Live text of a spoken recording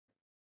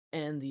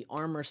and the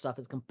armor stuff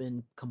has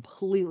been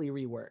completely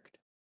reworked.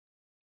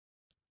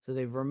 So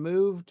they've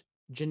removed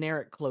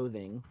generic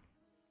clothing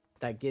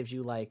that gives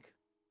you like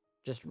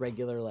just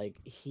regular like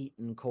heat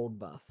and cold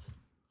buff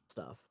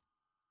stuff.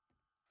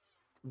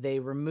 They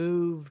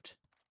removed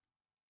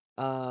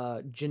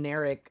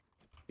generic,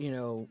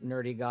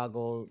 nerdy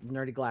goggles,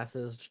 nerdy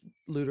glasses,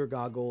 looter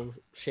goggles,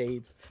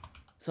 shades,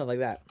 stuff like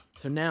that.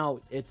 So now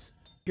it's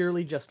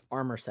purely just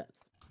armor sets.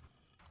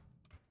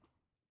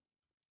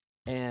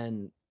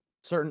 And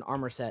certain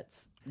armor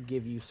sets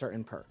give you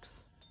certain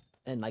perks.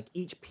 And like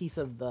each piece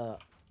of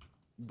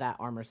that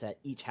armor set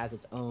each has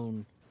its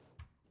own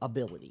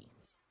ability.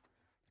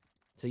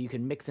 So you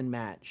can mix and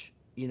match,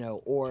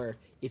 or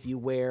if you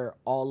wear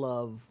all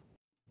of,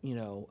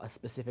 a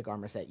specific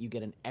armor set, you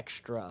get an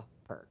extra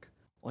perk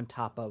on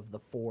top of the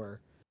 4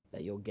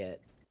 that you'll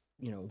get,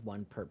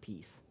 1 per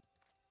piece.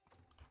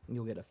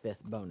 You'll get a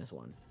 5th bonus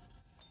one.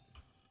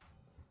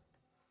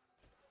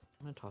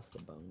 I'm gonna toss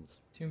the bones.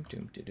 Doom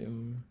doom doom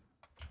doom.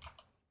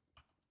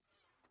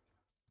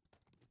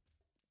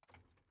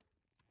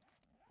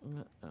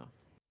 Oh.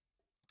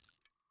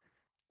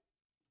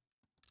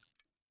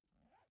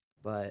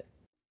 But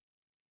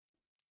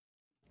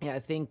yeah, I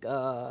think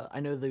I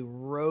know the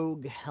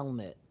rogue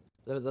helmet,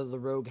 the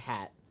rogue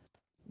hat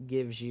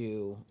gives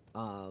you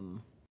a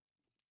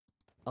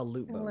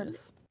loot bonus.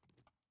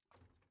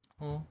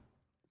 Oh.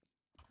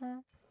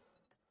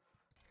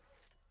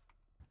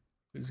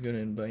 Who's gonna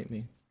invite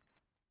me?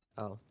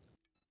 Oh.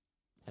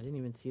 I didn't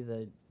even see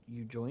the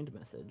you joined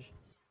message.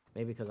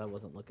 Maybe because I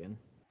wasn't looking.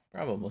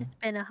 Probably. It's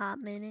been a hot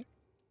minute.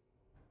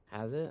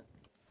 Has it?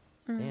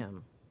 Mm.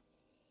 Damn.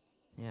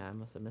 Yeah, I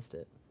must have missed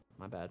it.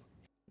 My bad.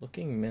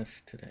 Looking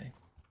missed today.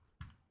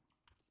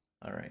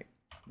 Alright.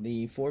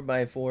 The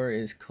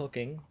 4x4 is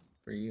cooking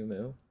for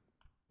Yumu.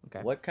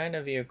 Okay. What kind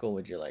of vehicle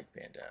would you like,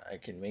 Panda? I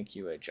can make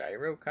you a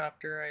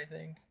gyrocopter, I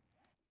think,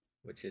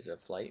 which is a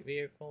flight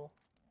vehicle.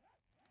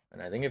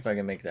 And I think if I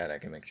can make that, I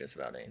can make just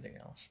about anything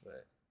else,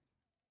 but...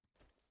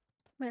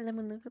 Wait, let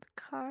me look at the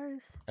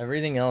cars.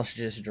 Everything else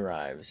just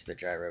drives. The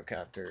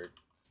gyrocopter,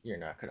 you're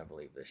not gonna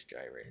believe this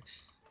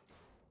gyrates.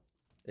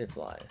 It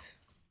flies.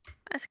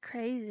 That's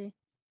crazy.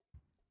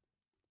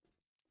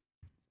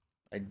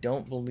 I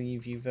don't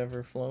believe you've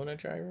ever flown a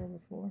gyro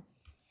before.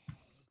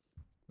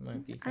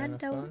 Might be kind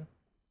of fun.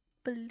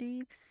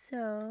 Believe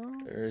so.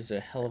 There is a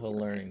hell of a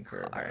learning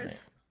curve on it.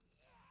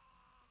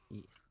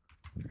 Yes.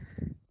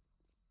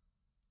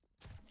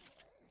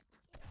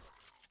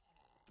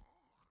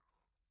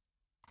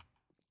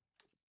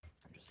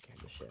 I'm just scared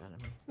the shit out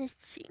of me. Let's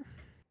see.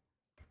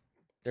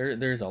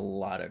 There's a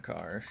lot of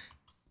cars.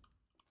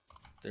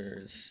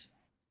 There's...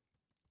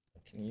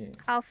 Can you...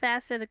 How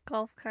fast are the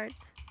golf carts?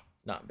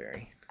 Not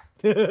very.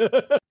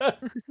 The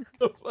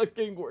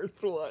fucking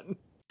worst one.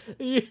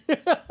 Yeah.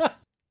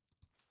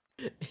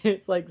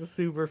 It's like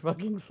super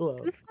fucking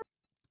slow.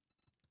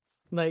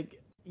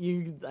 Like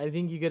I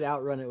think you could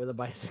outrun it with a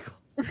bicycle.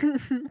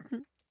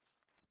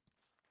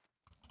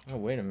 Oh,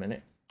 wait a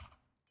minute.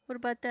 What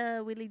about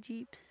the wheelie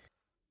jeeps?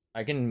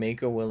 I can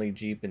make a Willy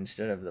Jeep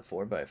instead of the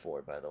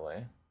 4x4, by the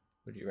way.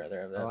 Would you rather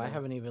have that? Oh, I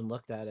haven't even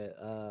looked at it.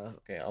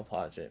 Okay, I'll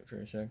pause it for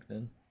a sec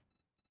then.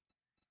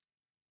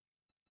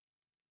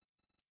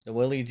 The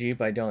Willy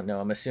Jeep, I don't know.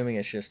 I'm assuming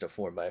it's just a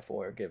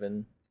 4x4,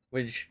 given...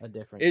 Which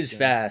is skin.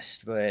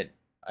 fast, but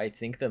I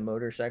think the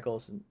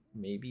motorcycle's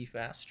maybe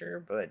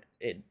faster, but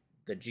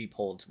the Jeep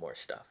holds more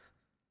stuff.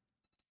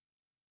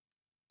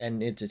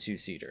 And it's a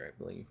 2-seater, I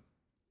believe.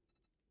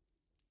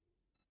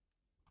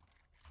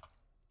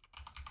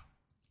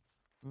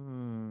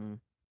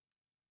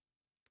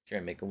 Should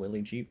I make a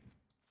Willy Jeep?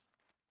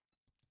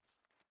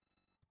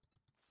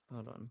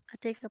 Hold on. I'll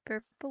take a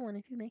purple one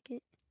if you make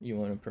it. You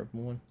want a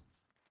purple one?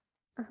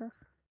 Uh-huh.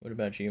 What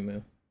about you,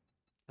 Moo?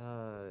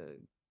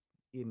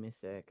 Give me a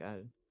sec.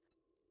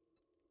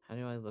 How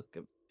do I look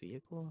at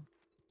vehicle?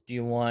 Do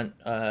you want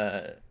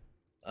a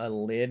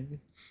lid?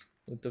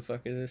 What the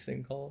fuck is this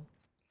thing called?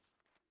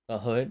 A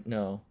hood?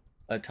 No.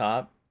 A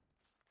top?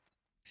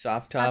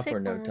 Soft top or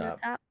no top?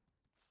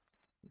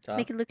 Top?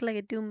 Make it look like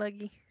a dune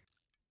buggy.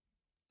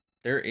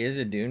 There is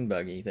a dune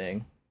buggy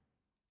thing.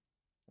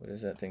 What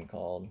is that thing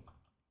called?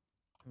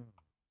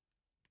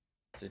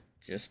 Is it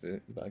just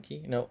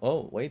buggy? No.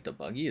 Oh, wait. The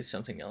buggy is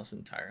something else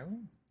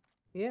entirely?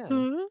 Yeah.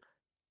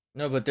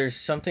 No, but there's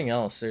something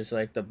else. There's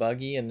like the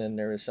buggy, and then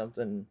there was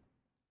something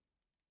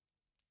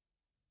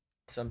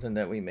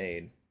that we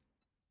made.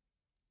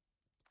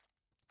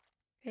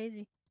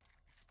 Crazy.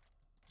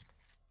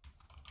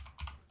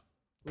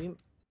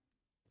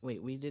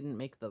 We didn't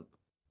make the...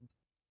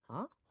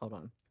 Huh? Hold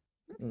on.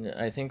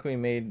 I think we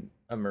made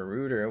a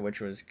Marauder, which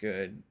was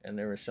good, and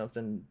there was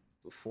something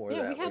before that.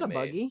 Yeah, we had a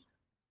buggy.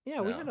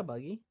 Yeah, we had a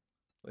buggy.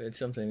 We had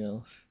something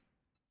else.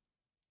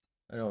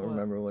 I don't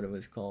remember what it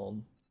was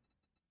called.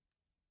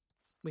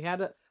 We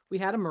had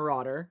a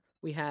Marauder.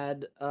 We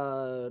had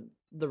the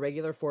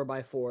regular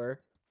 4x4.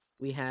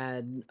 We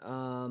had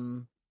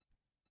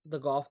the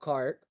golf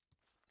cart.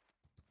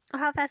 Oh,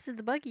 how fast is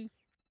the buggy?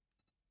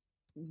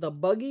 The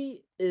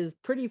buggy is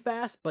pretty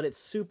fast, but it's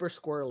super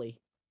squirrely.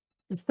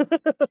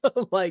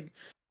 Like,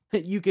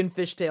 you can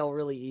fishtail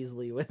really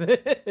easily with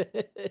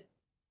it.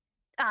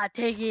 Ah,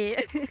 take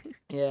it.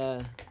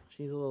 Yeah,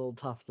 she's a little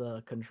tough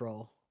to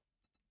control.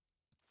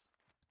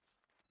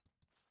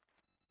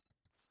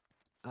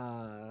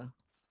 And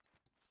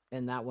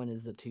that one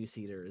is a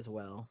 2-seater as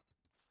well.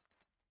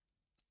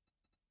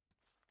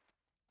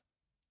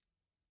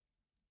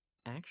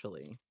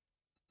 Actually,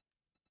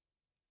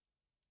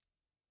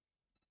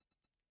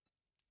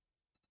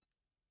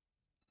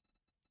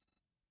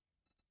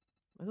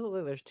 it looks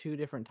like there's 2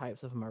 different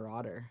types of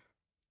Marauder.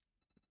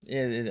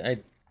 Yeah,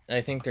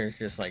 I think there's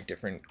just like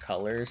different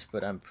colors,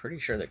 but I'm pretty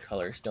sure the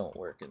colors don't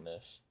work in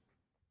this.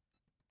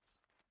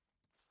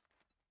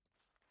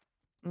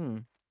 Hmm.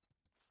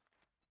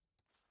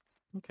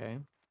 Okay.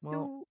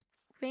 Well,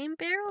 Do rain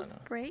barrels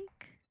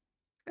break?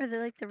 Are they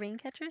like the rain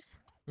catchers?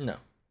 No.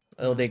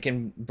 Oh, No. they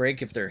can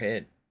break if they're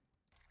hit.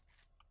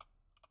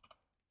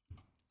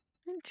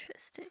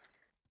 Interesting.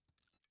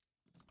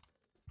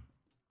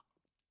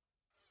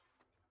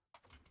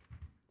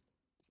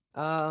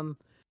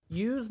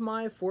 use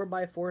my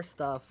 4x4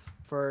 stuff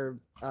for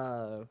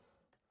The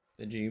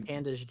Jeep.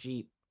 Panda's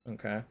Jeep.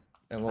 Okay.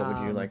 And what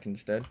would you like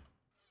instead?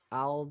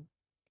 I'll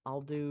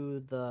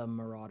do the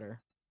Marauder.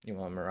 You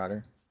want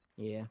Marauder?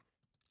 Yeah.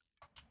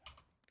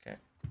 Okay.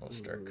 I'll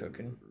start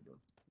cooking.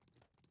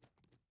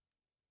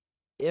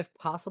 If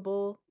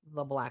possible,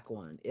 the black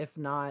one. If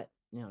not,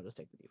 just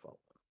take the default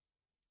one.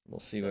 We'll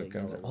see The what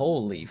comes. yellow one.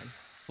 Holy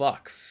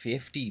fuck!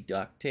 50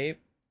 duct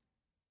tape.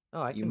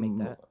 Oh, I can make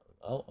that.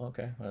 Oh,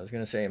 okay. I was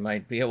gonna say it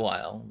might be a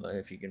while, but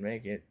if you can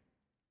make it.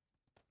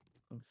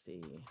 Let's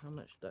see. How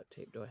much duct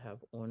tape do I have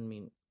on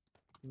me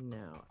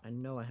now? I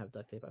know I have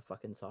duct tape. I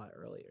fucking saw it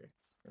earlier.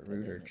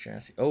 Router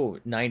chassis. Oh,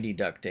 90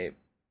 duct tape.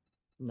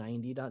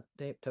 90 duct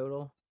tape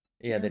total?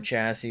 Yeah, the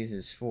chassis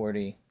is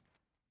 40.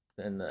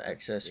 Then the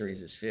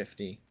accessories is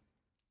 50.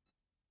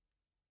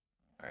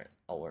 Alright,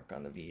 I'll work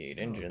on the V8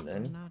 engine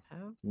then.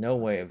 No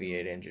way a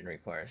V8 engine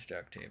requires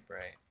duct tape,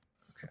 right?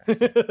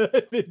 Okay.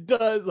 If it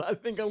does, I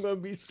think I'm going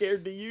to be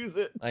scared to use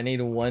it. I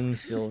need 1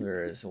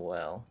 silver as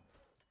well.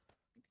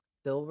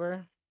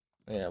 Silver?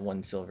 Yeah,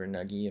 1 silver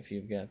nuggie if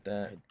you've got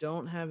that. I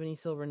don't have any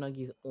silver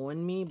nuggies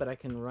on me, but I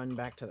can run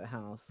back to the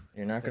house.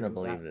 You're not going to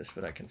believe this,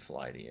 but I can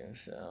fly to you,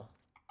 so...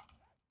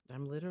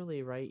 I'm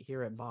literally right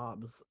here at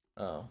Bob's.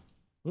 Oh.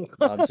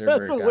 Bob's or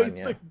That's a waste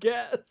of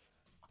gas.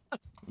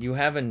 You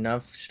have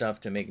enough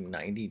stuff to make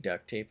 90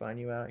 duct tape on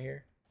you out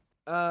here?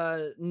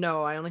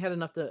 No, I only have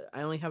enough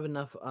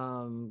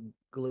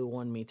glue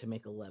on me to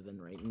make 11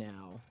 right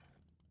now.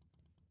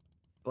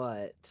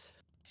 But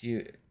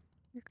you've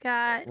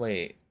got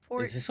wait,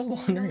 is this a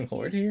wandering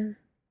horde here?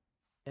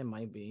 It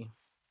might be.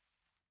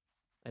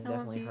 I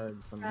definitely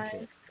heard some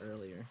shit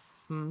earlier.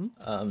 You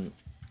I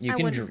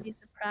can wouldn't be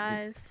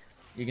surprised.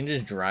 You can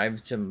just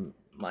drive to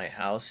my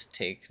house,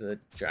 take the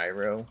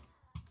gyro,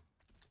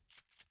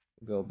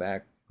 go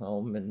back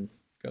home, and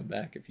come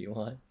back if you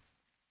want.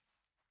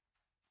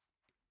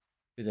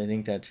 Because I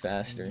think that's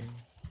faster.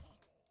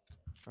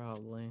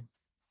 Probably. You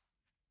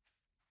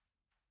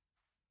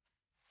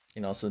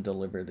can also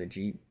deliver the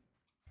Jeep.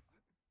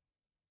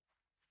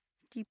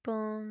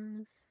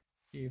 Jeepums.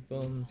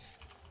 Jeepums.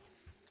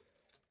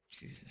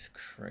 Jesus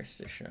Christ,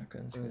 the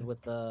shotguns.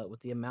 With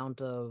the amount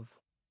of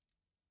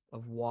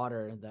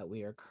water that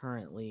we are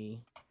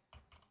currently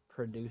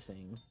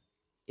producing,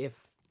 if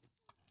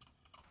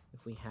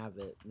we have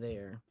it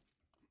there.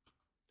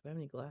 Do I have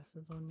any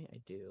glasses on me? I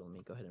do. Let me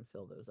go ahead and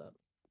fill those up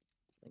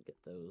and get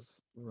those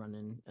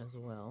running as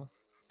well.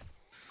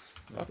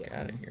 Fuck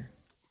out of here.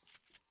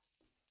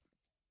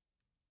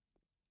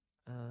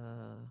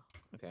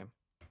 Okay.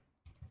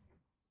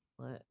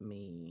 Let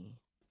me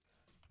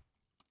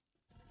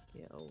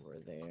get over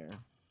there.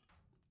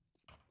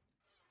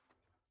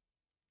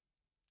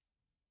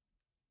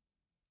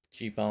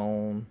 Jeep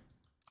on.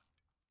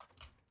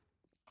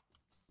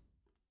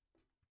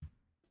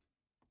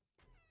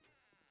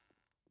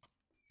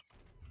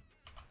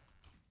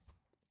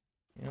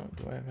 You know,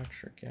 do I have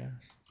extra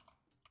gas?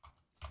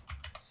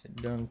 Is it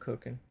done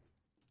cooking?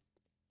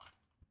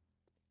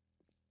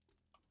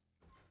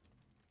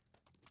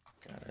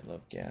 God, I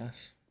love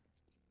gas.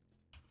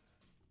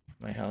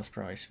 My house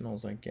probably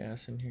smells like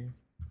gas in here.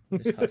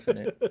 Just huffing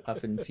it,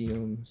 huffing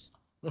fumes.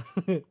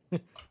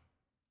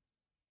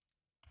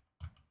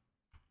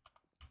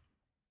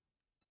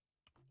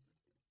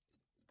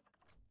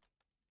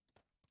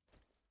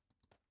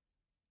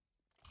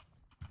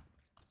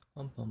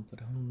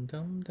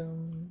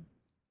 Dum.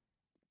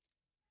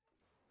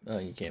 Oh,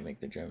 you can't make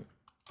the jump.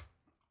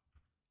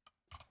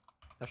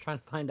 I was trying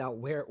to find out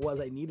where it was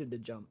I needed to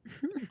jump.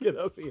 Get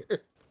up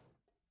here.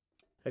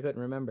 I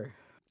couldn't remember.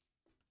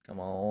 Come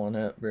on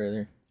up,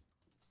 brother.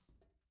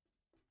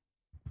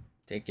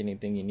 Take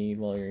anything you need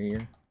while you're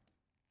here.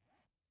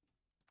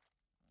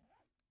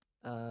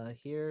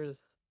 Here's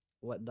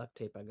what duct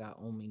tape I got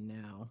on me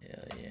now.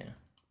 Yeah.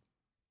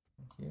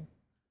 Thank you.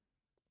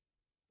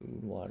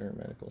 Food, water,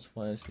 medical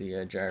supplies.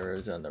 The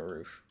gyro's on the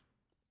roof.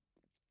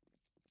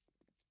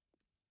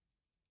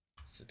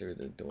 So through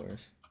the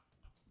doors.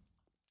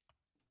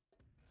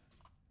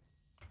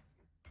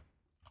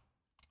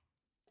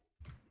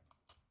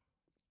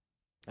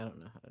 I don't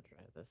know how to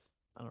try this.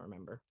 I don't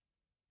remember.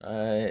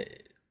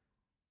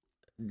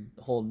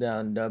 Hold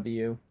down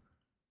W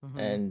Mm-hmm.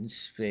 and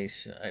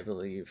space, I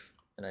believe.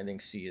 And I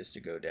think C is to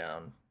go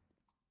down.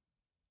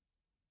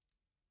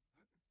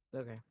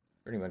 Okay.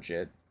 Pretty much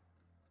it.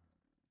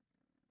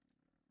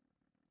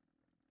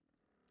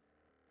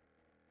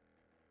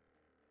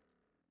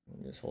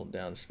 Just hold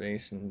down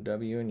space and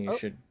W and you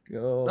should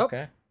go. Nope.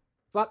 Okay.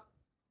 Fuck.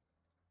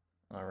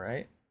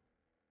 Alright.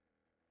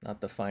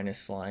 Not the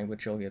finest flying,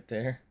 but you'll get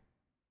there.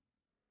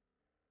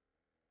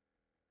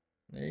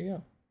 There you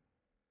go.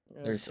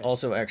 There's Okay.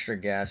 also extra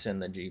gas in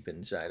the Jeep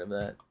inside of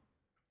that.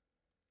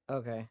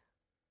 Okay.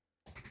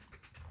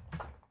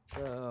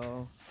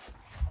 So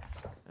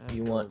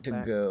You want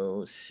to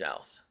go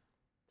south.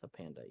 to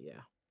Panda,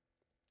 yeah.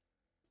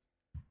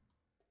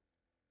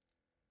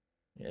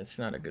 Yeah, it's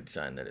not a good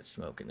sign that it's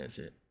smoking, is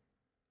it?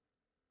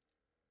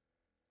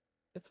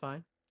 It's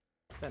fine.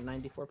 It's at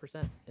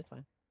 94%. It's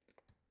fine.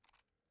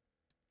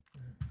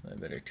 I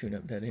better tune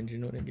up that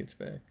engine when it gets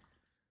back.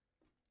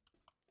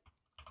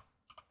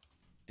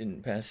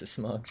 Didn't pass the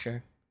smog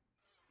check.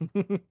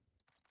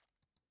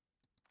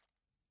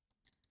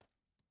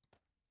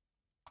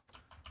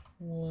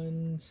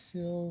 One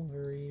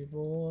silvery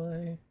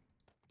boy.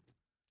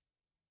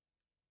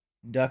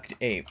 Duct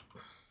ape.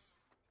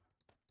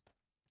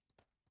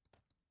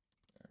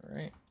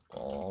 Alright,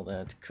 all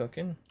that's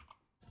cooking.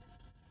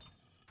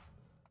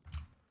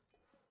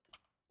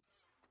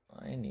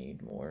 I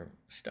need more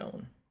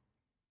stone.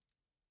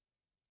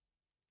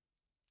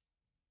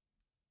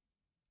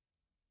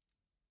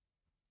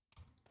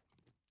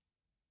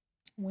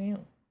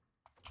 Wow.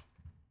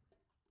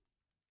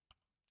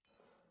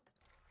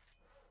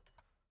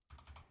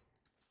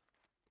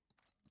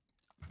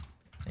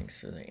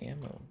 Thanks for the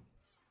ammo,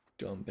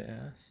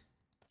 dumbass.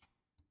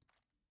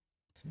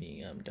 It's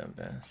me, I'm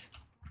dumbass.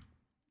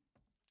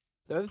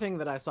 The other thing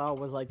that I saw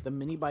was like the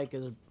mini bike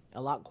is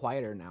a lot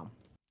quieter now.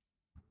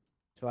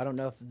 So I don't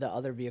know if the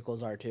other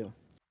vehicles are too.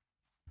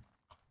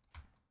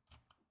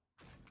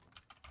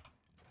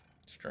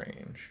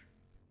 Strange.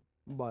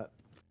 But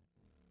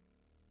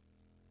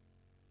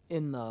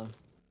in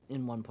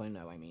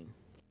 1.0, I mean.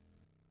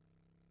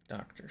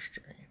 Doctor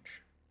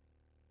Strange.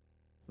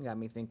 Got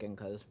me thinking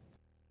because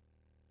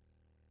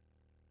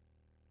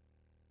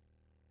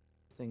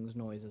things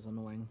noise is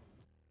annoying.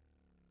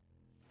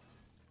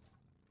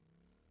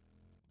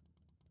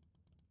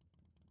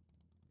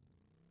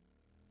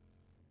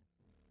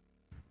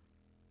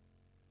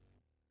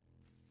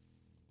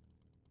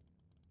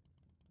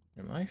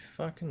 Am I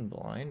fucking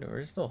blind, or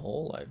is the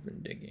hole I've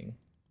been digging?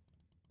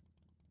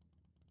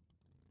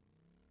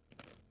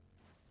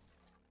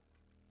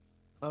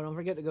 Oh, don't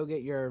forget to go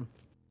get your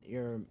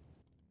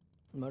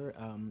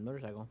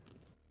motorcycle.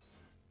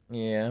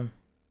 Yeah,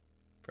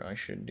 probably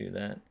should do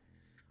that.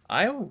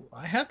 I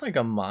had like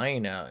a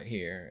mine out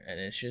here, and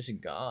it's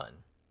just gone.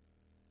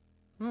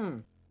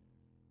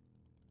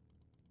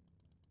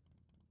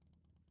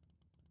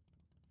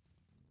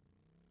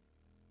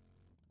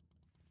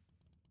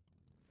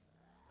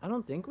 I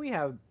don't think we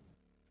have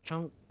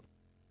chunk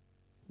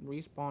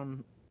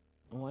respawn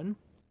on.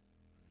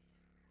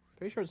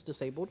 Pretty sure it's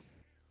disabled.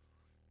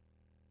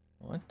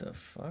 What the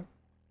fuck?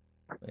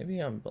 Maybe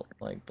I'm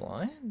like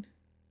blind?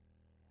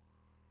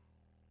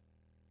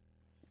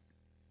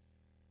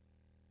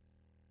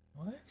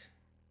 What?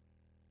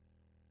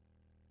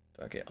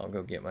 Fuck it, I'll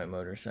go get my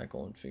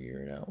motorcycle and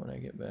figure it out when I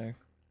get back.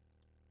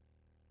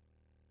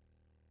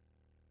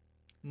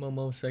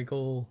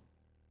 Momocycle.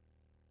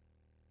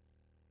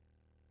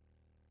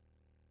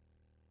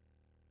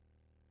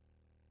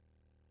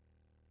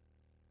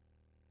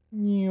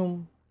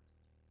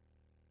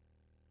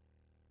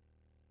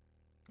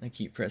 I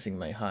keep pressing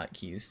my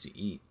hotkeys to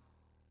eat.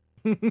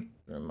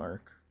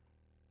 Remark.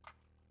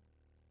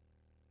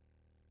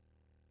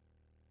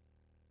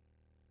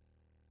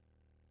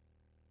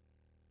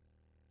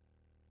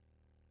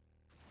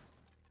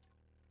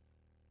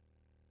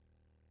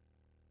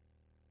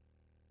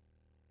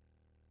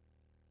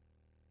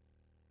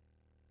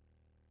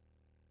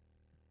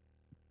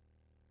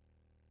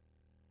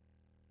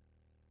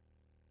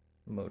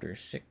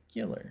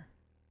 Motorcycular.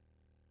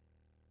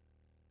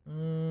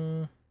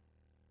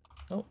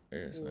 Oh,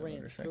 there's my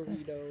motorcycle.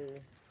 Burrito.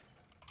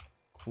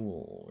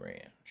 Cool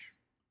Ranch.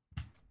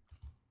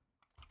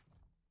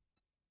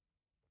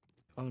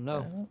 Oh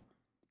no.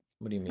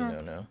 What do you mean,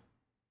 oh no?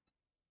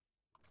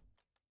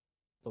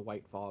 The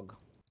white fog.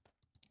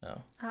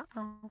 Oh.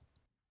 Uh-oh.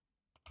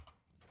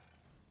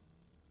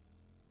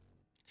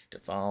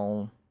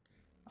 Stefan.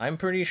 I'm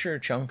pretty sure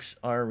chunks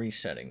are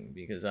resetting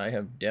because I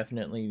have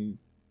definitely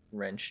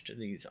wrenched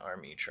these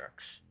army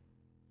trucks.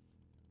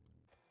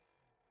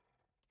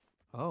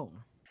 Oh.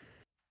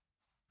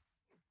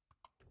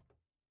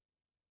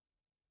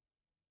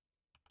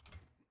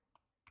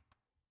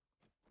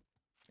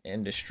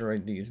 And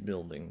destroyed these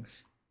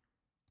buildings.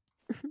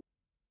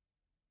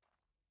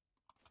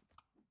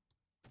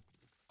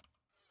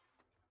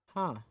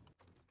 Huh.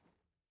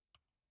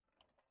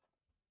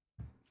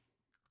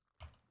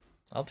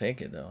 I'll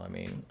take it though. I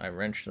mean, I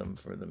wrenched them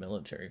for the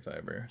military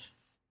fibers.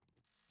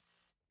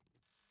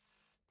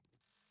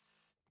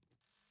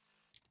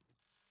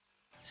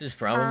 This is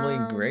probably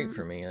great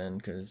for Um, me then,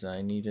 because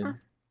I needed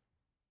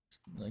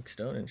like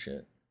stone and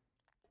shit.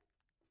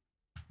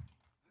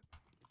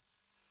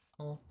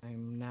 Oh,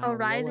 I'm Oh, now low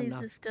Riley's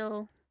enough. is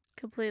still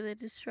completely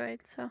destroyed,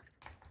 so.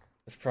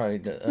 that's probably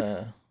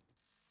the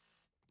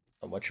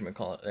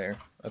whatchamacallit there,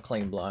 a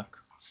claim block,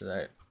 so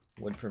that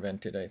would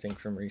prevent it, I think,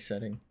 from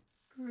resetting.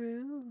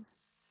 True.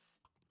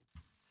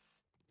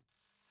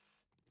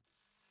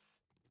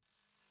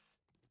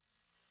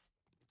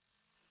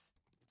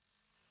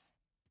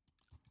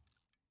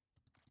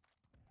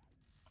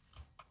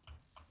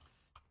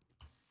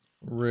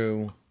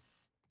 Rue.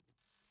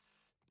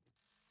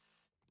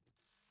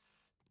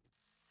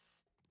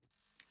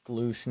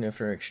 Glue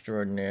sniffer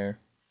extraordinaire.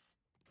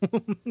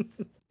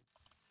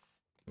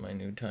 My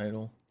new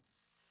title.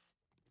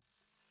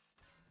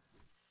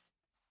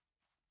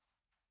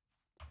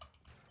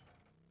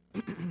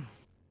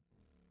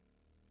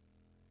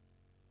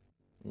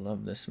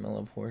 Love the smell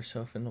of horse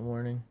hoof in the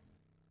morning.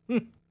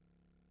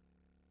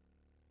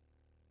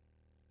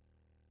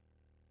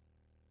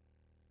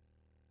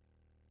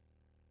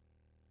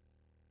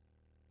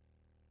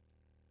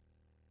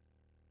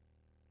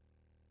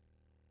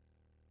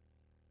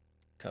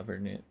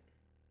 Covered in it.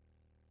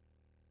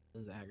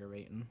 This is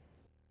aggravating.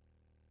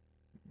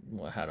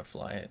 What? How to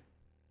fly it?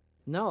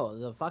 No,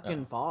 the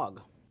fucking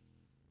fog.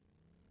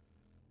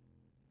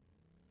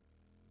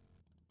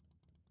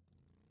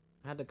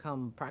 I had to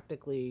come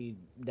practically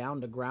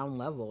down to ground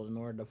level in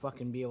order to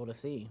fucking be able to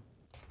see.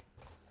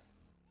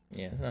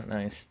 Yeah, it's not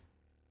nice.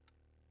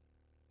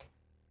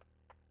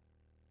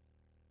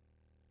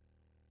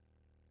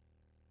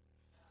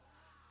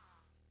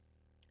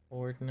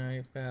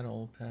 Ordinary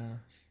battle pass.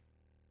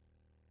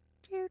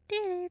 Do,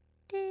 do,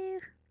 do.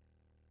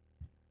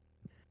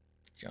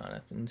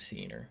 Jonathan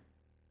Cena.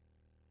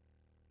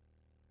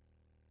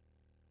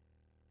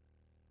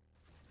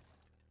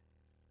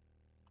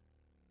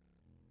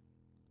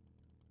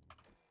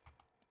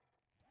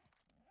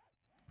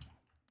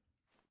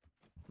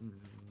 Mm.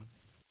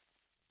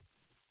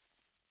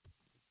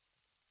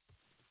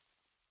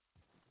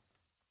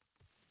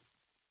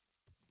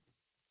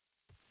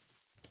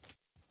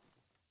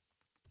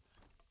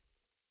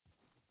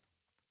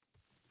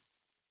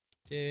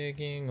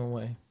 Digging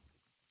away.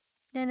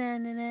 Na na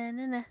na na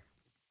na na.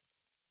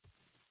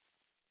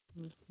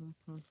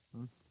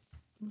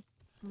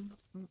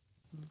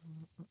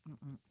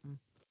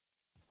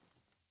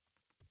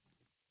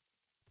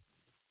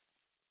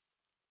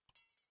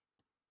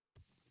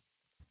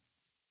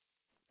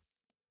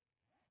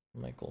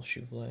 Michael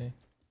Chouvelet.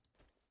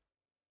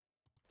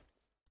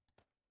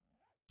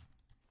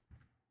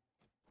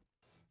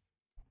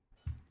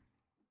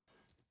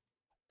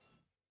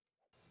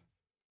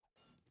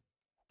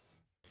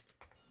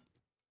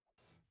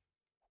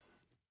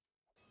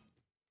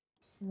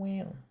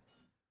 Wow.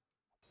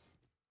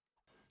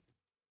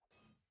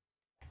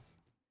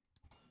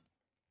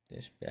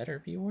 This better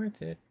be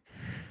worth it.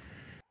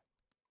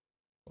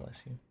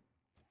 Bless you.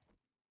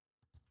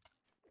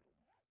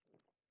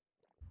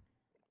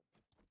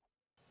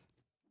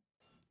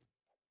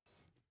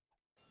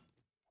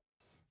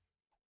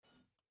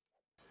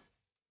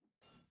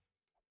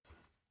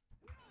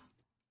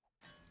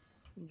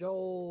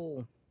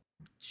 Joel.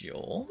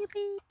 Joel?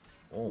 Yippee.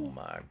 Oh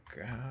my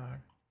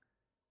god.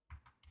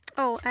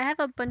 Oh, I have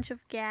a bunch of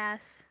gas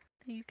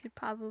that you could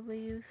probably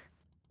use.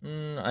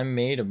 I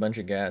made a bunch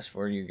of gas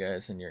for you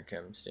guys in your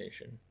chem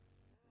station.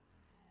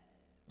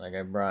 Like,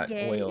 I brought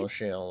Yeah, oil it's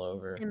shale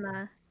over. in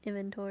my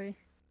inventory.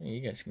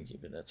 You guys can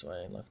keep it, that's why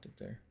I left it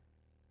there.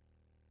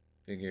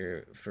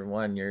 Figure, for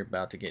one, you're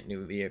about to get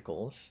new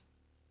vehicles,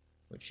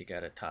 which you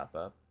gotta top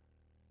up.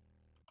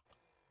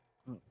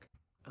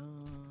 Okay.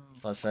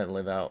 Plus, I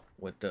live out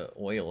with the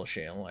oil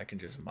shale, I can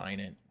just mine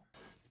it.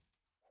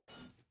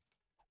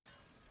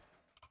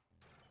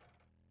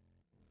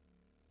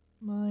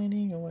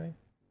 Mining away.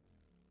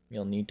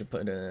 You'll need to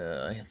put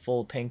a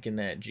full tank in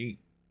that Jeep.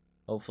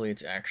 Hopefully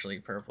it's actually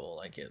purple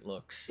like it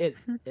looks. It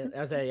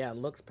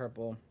looks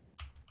purple.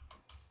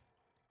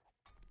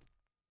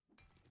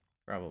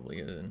 Probably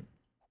isn't.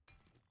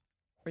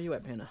 Where you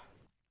at, Panda?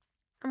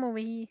 I'm over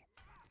here.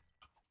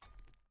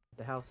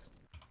 The house.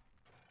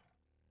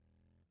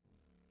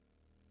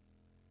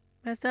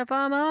 Mr.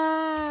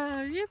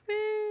 Farmer!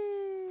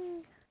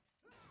 Yippee!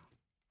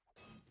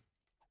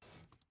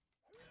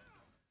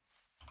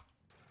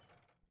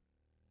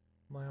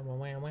 Wow, wow,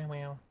 wow, wow,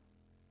 wow.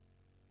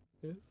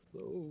 It's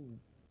so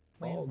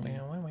Wow, foggy.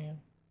 wow, wow, wow.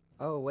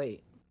 Oh,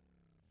 wait.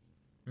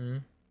 Hmm?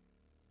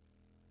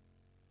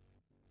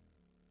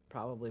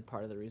 Probably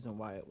part of the reason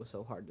why it was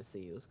so hard to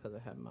see was because I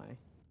had my...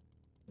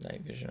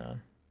 Night vision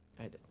on.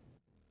 I did.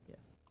 Yes.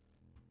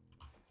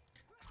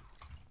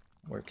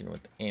 Working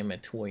with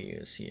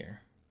amateurs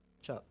here.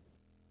 Chuck.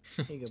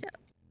 Here you go.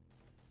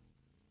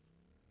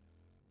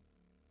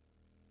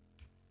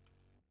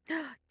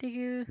 Do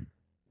you?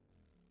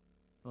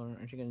 Or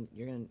aren't you gonna...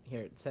 You're gonna...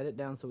 Here, set it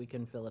down so we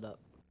can fill it up.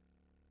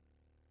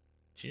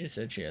 She just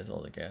said she has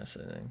all the gas,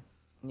 I think.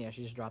 Yeah,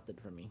 she just dropped it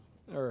for me.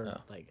 Or,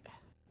 Oh. like,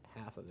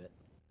 half of it.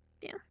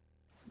 Yeah.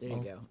 There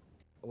you go.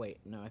 Wait,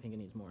 no, I think it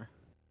needs more.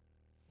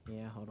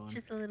 Yeah, hold on.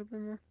 Just a little bit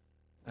more.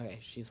 Okay,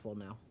 she's full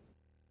now.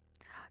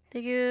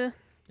 Thank you.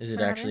 Is it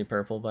for actually having-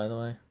 purple, by the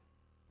way?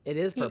 It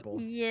is purple.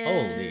 Holy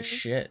Yes.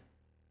 shit.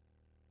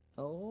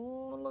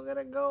 Oh, look at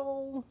it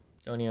go.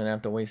 Don't even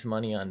have to waste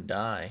money on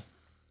dye.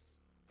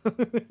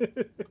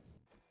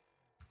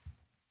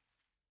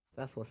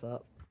 That's what's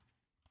up.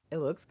 It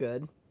looks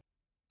good.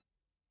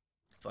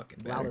 Fucking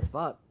It's loud better. as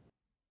fuck.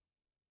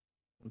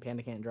 And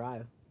Panda can't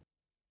drive.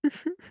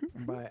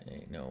 But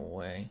Ain't no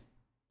way.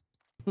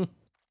 nice.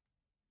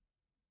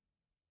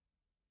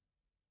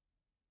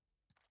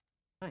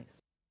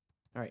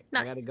 All right,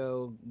 Nice. I gotta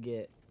go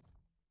get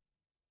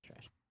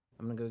trash.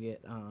 I'm gonna go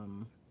get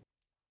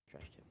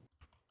trash too.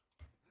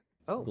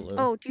 Oh, Glue.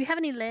 Oh, do you have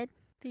any lead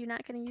that you're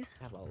not gonna use?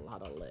 I have a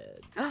lot of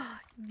lead.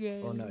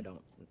 Yay. Oh no, I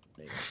don't.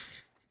 There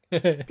you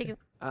Thank you.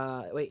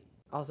 go. Wait.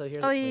 Also,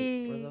 here's Oh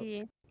wait. Where's the?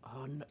 yeah.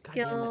 Oh no! God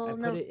damn it! I Skill put it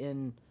notes.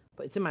 in,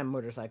 but it's in my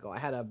motorcycle. I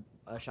had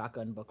a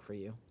shotgun book for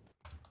you,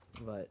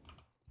 but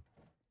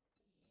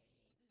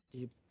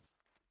you.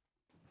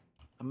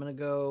 I'm gonna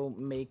go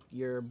make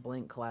your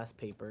blank class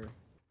paper,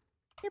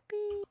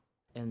 Yippee.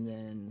 and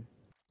then.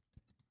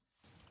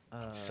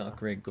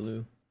 Suck rig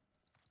glue.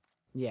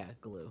 Yeah,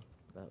 glue.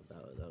 That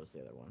was the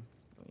other one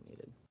we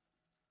needed.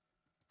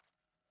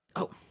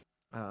 Oh,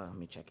 let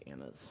me check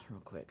Anna's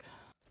real quick.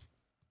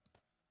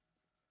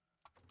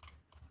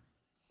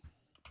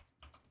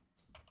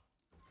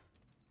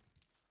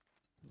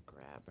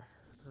 Grab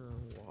her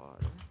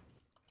water.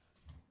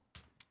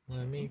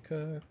 Let me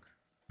cook.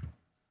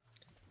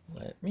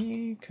 Let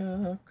me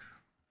cook.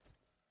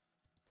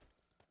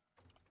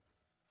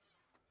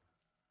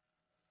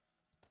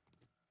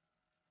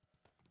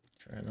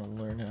 Trying to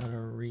learn how to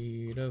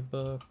read a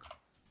book.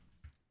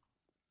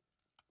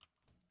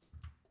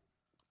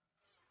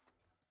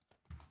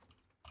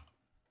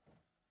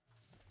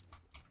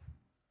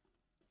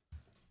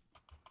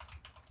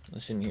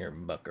 Listen here,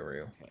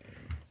 buckaroo. Okay,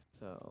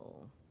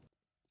 so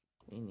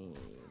we need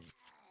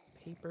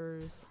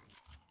papers,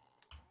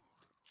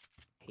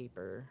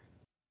 paper,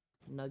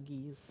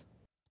 nuggies,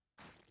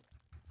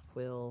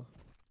 quill,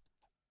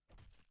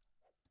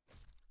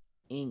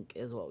 ink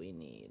is what we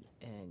need.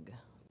 Egg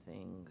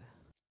thing.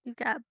 You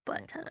got a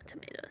butt ton of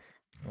tomatoes.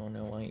 Oh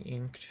no, I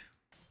inked.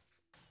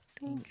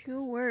 Don't Ink.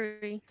 you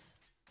worry.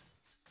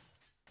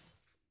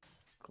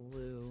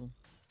 Glue.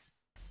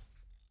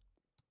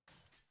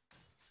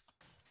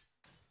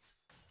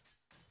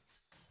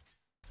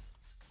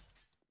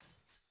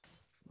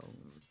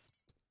 Bones.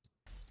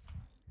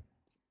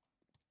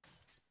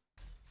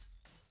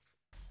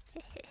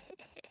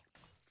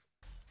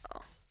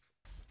 Oh.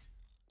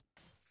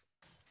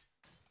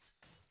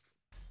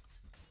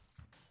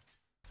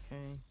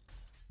 Okay.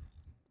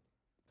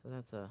 So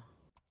that's a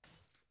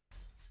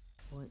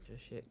bunch of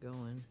shit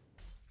going.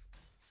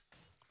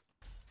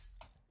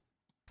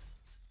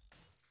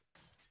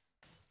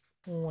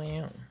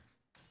 Wow.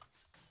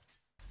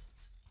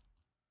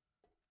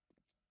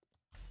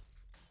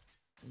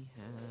 We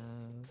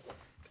have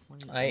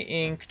 20. I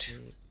inked.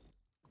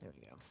 There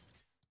we go.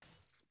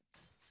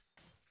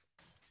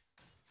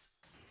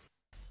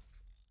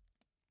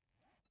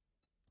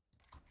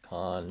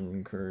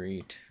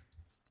 Concrete.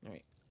 All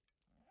right.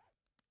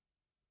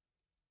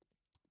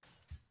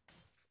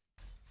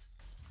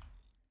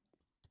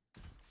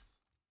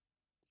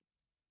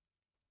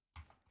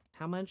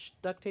 How much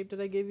duct tape did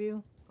I give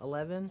you?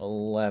 11?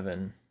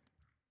 11.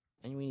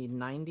 And we need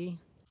 90?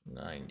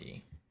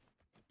 90.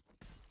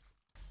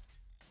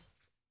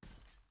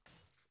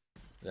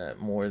 Is that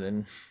more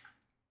than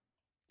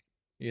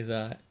you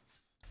thought?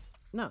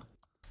 No.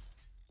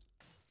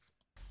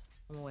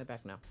 I'm on my way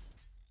back now.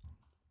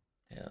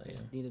 Hell yeah.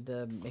 Needed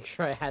to make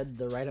sure I had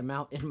the right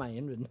amount in my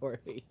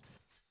inventory.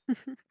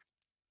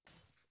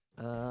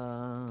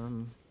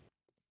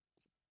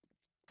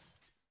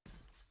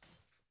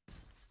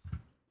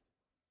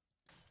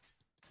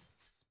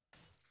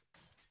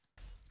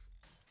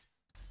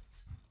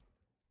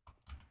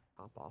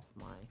 Pop off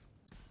my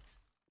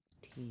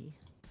tea.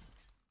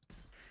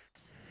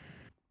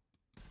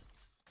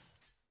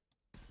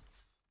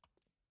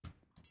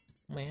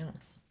 Wow.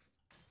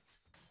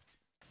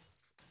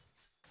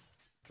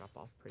 Drop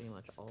off pretty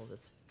much all this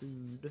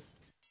food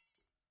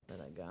that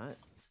I got.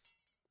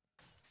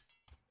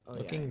 Oh,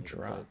 Looking yeah, I need to put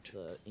dropped.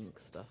 the ink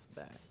stuff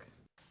back.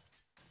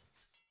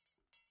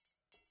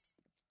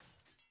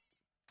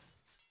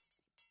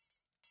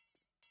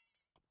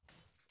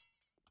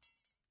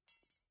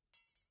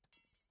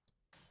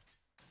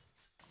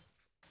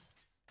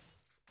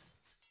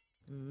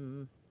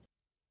 Mm-hmm.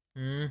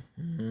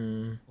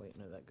 Wait,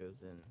 no, that goes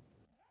in.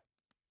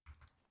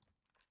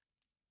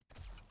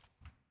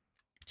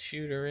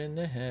 Shoot her in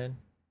the head.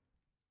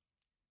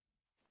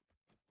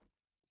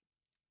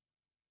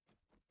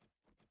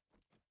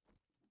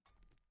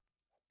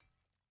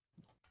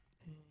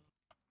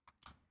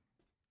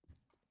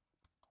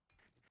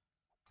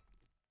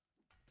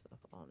 Stuff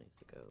all needs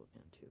to go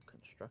into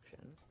construction.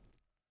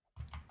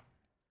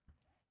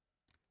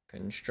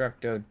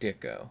 Constructo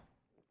Dicko.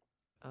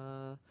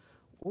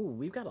 Ooh,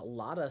 we've got a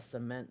lot of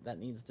cement that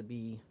needs to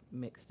be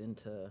mixed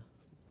into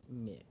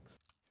mix.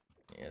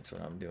 Yeah, that's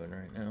what I'm doing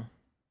right now.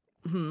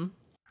 Hmm.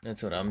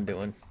 That's what I'm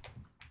doing.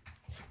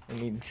 I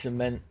need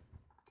cement.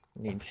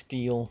 I need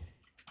steel.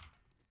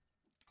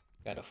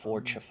 Gotta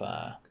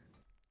fortify.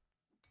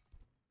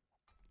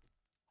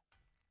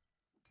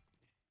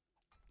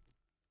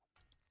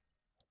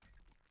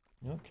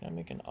 No, can I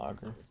make an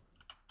auger?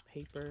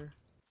 Paper.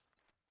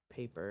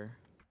 Paper.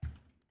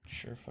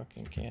 Sure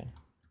fucking can.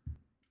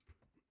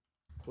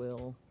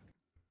 Quill.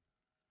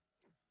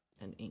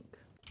 And ink.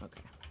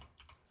 Okay.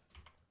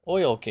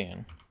 Oil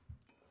can.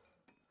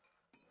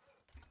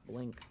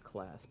 Blank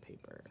class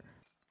paper.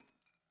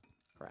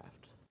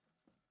 Craft.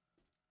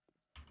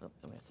 Oh,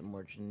 and we have some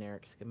more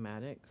generic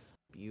schematics.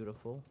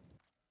 Beautiful.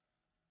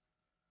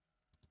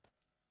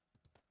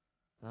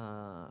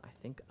 I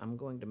think I'm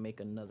going to make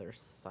another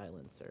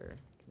silencer.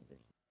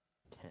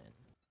 10.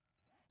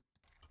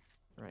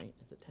 Right?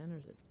 Is it 10 or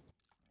is it?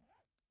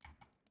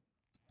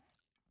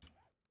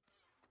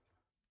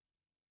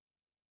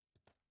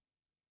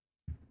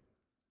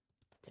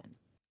 10.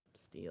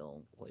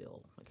 Steel,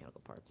 oil,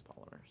 mechanical parts,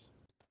 polymers.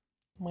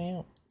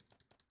 Wow.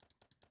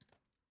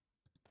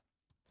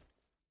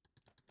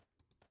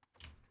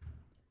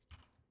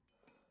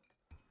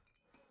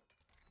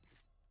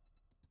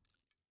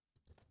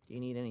 Do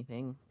you need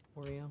anything,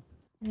 Oreo?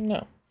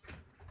 No.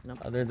 Nope.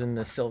 Other than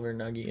the silver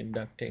nugget and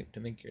duct tape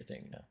to make your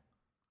thing, no.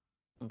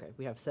 Okay,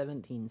 we have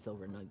 17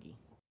 silver nuggy.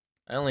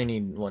 I only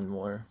need one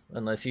more.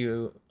 Unless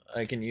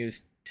I can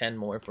use 10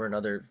 more for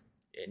another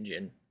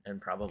engine and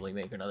probably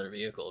make another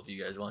vehicle if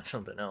you guys want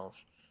something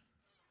else.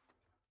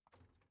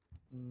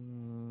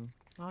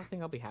 I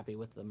think I'll be happy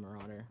with the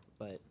Marauder,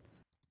 but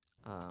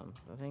I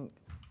think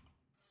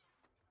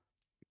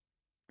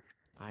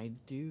I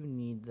do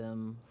need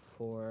them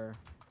for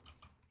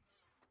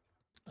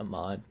A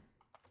mod.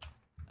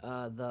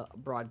 the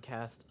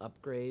broadcast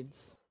upgrades.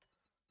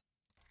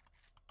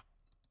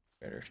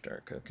 Better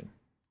start cooking.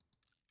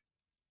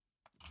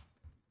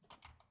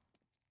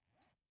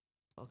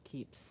 I'll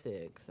keep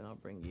 6 and I'll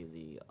bring you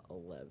the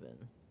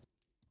 11.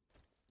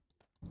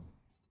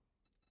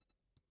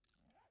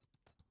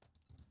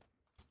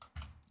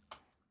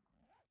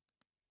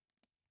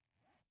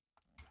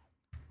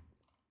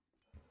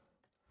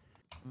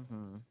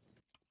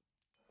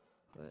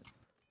 Put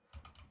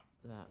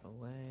that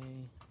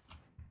away.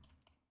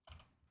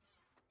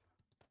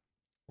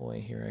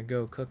 Boy, here I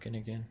go cooking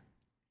again.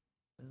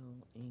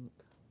 Fill ink.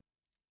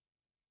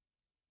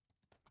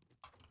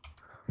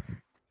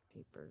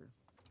 Paper.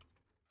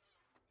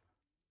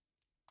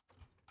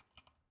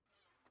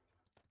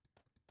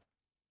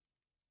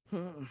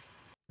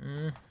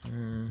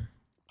 Mm-hmm.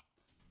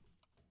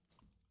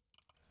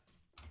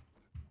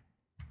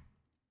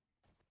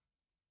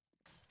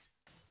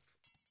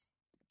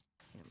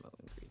 Ammo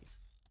ingredient.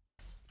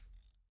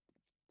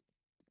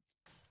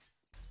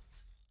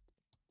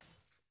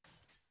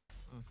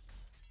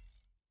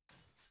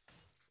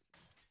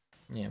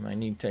 Yeah, I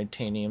need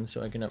titanium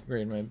so I can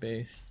upgrade my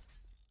base.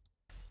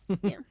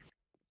 Yeah.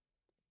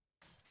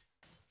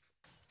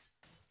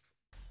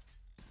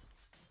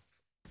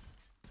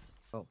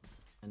 Oh,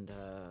 and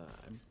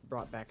I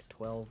brought back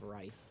 12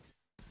 rice.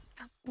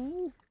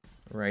 Ooh.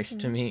 Rice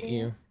to meet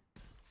you.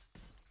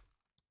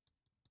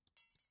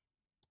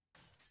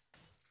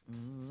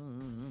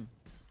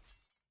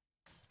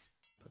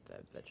 Put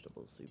that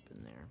vegetable soup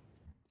in there.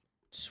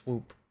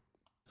 Swoop.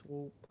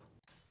 Swoop.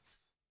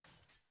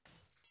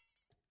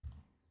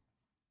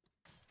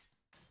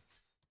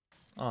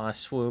 Aw,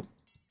 swoop.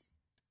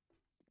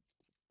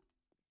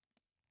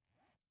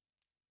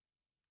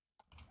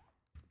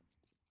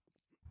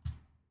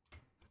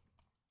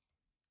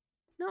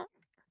 No.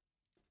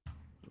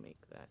 Make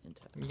that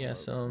into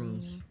Yes, aloe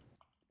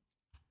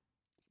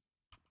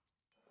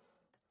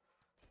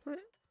cream.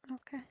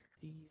 Okay.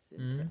 These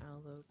into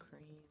aloe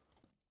cream.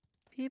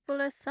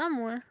 People are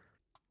somewhere.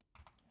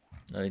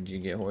 Oh, did you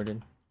get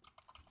hoarded?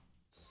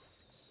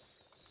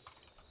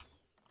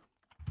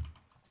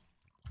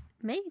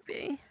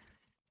 Maybe.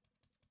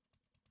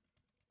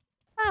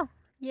 Oh,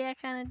 yeah, I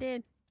kind of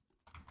did.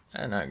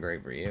 Not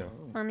great for you.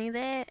 Funny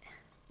that.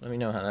 Let me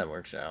know how that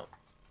works out.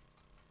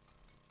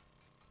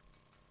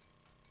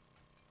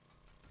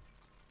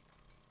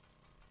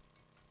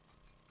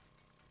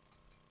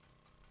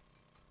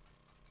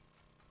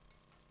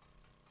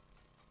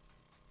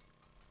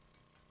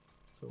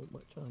 So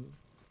much honey.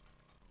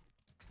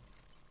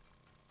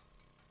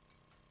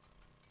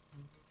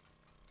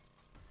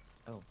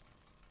 Oh.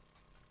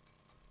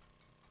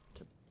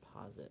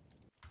 Deposit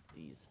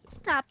these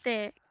things. Stop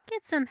there.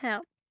 Get some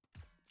help.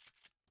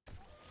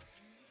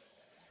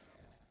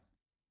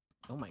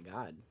 Oh my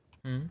god.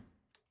 Hmm?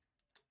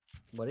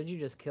 What did you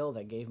just kill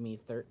that gave me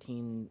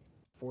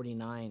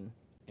 1349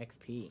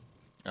 XP?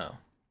 Oh.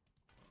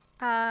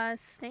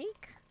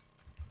 Snake?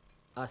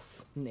 A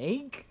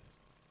snake?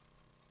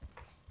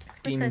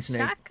 Demon With a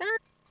snake. shotgun?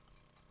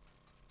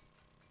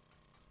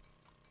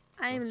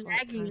 I'm What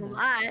lagging kind a of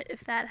lot,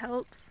 if that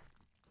helps.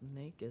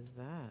 snake is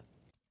that?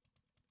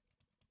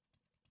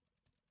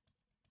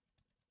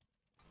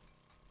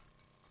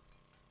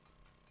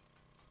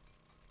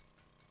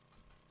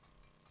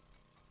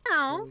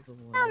 No. Goes away.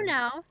 No, no.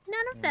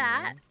 None of and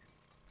that.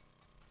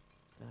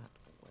 then that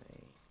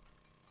way.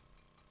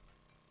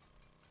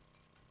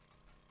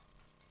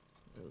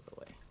 Goes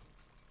away.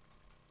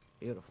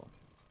 Beautiful.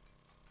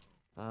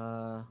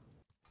 Oh,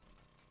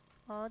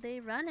 they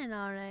running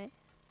alright.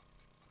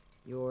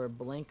 Your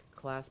blank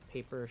class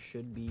paper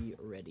should be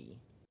ready.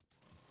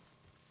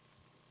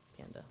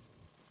 Panda.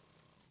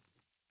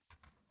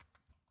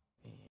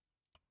 And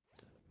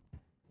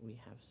we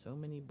have so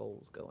many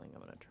bowls going. I'm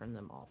gonna turn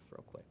them off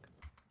real quick.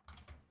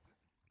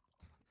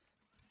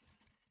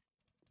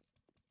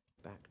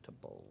 Back to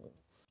bowls.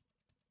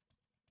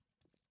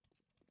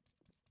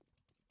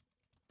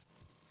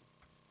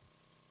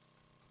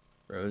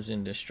 Rose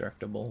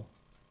indestructible.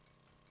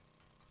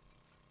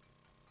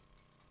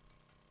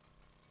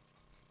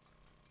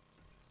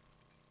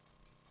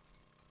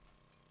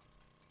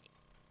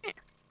 Where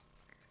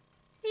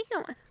you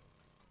going?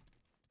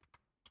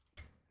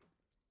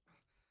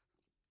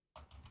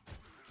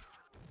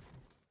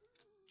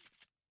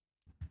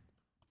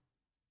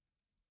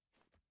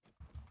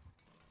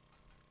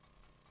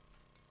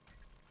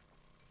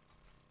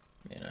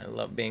 Man, I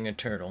love being a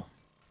turtle.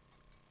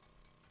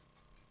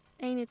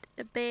 Ain't it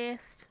the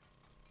best?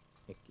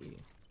 Icky.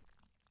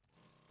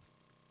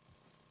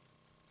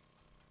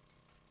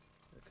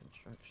 For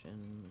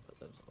construction, put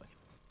those away.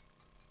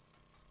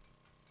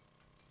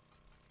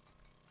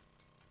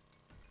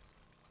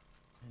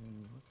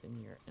 And what's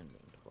in your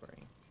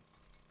inventory?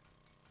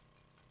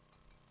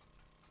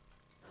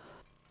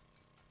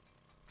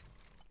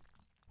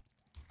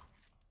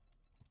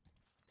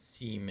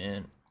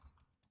 Cement.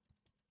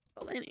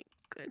 Well, that ain't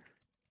good.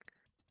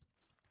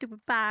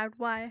 Stupid barbed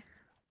wire.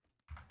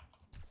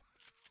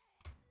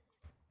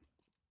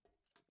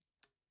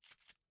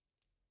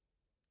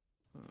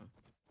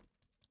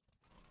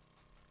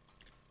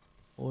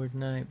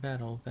 Fortnite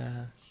Battle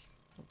Pass.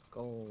 Let's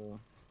go.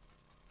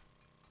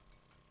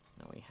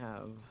 Now we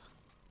have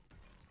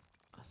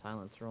a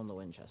silencer on the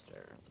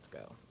Winchester. Let's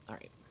go.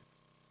 Alright.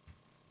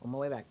 On my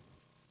way back.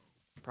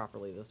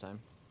 Properly this time.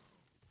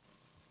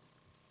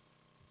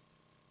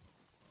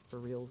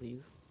 For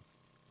realsies.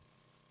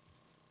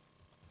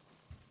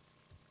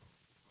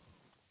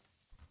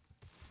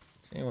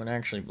 Does anyone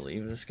actually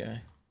believe this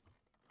guy?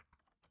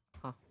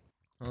 Huh.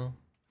 Huh?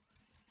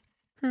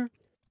 Hmm.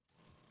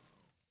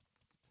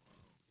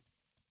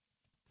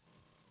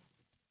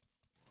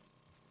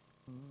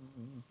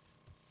 Mm-hmm.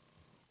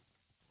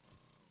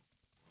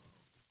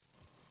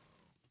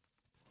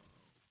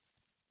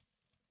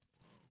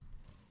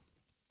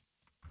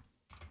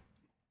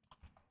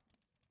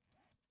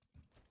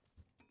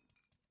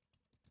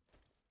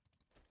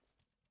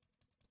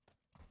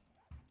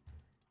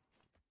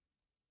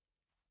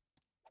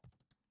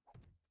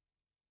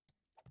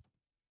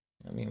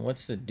 I mean,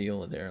 what's the deal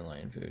with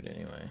airline food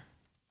anyway?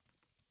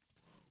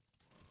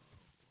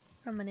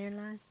 From an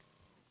airline.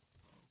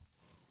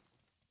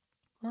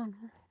 Oh no.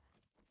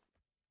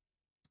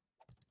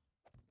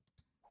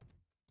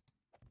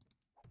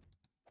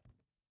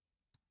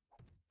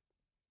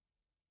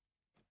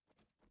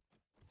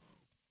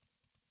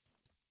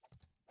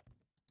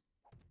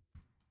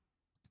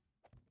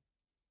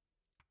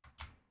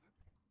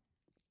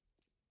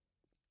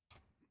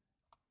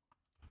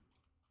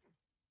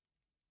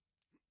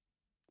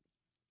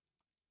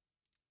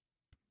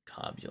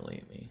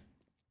 Cobulate me.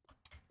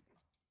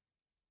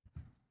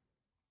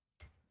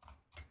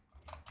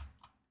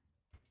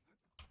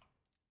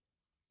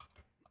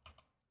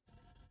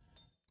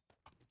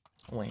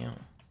 Wow.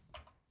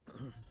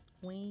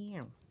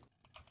 Wow.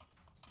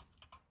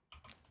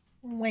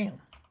 Wow.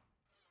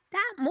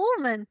 That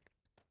moving.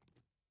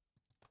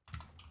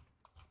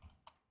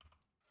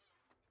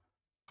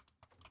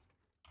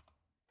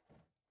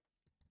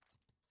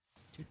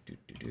 Do, do,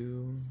 do,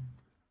 do.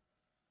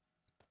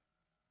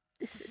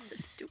 This is so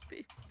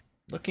stupid.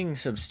 Looking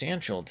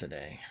substantial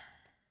today.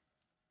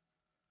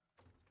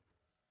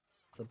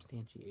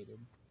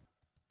 Substantiated.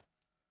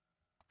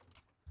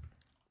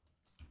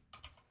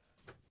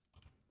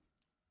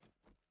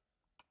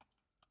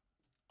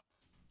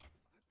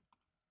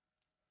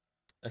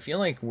 I feel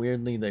like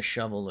weirdly the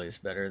shovel is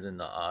better than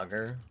the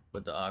auger,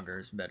 but the auger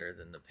is better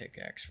than the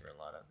pickaxe for a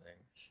lot of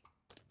things.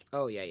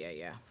 Oh,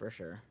 yeah, for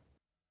sure.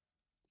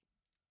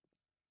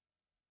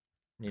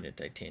 Need a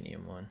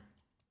titanium one.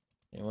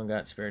 Anyone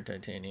got spare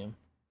titanium?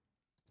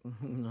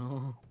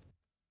 No.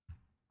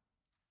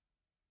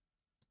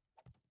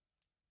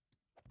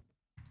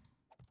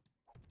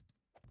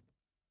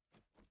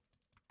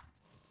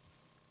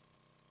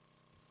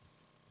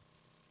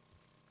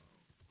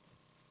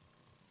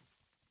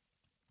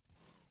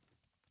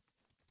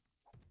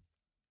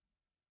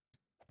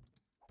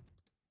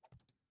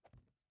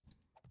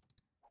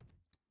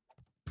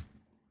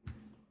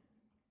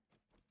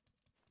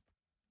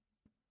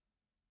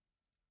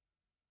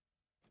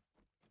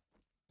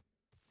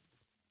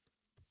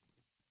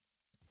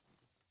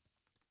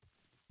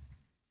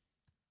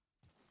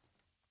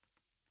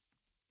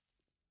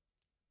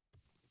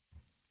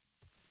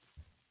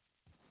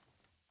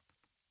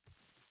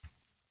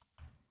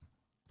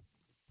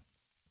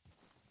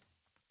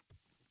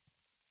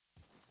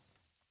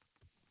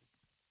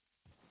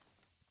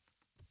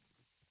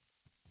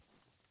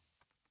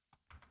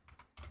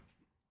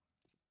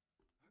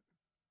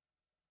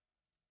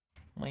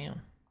 Wow.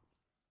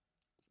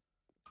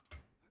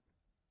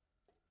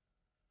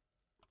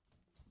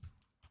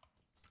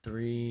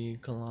 Three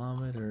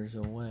kilometers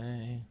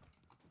away.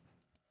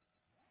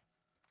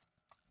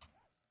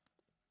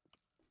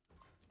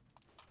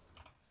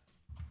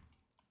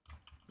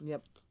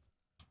 Yep.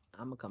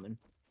 I'm a coming.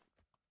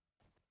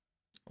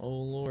 Oh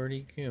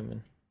lordy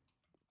cumin.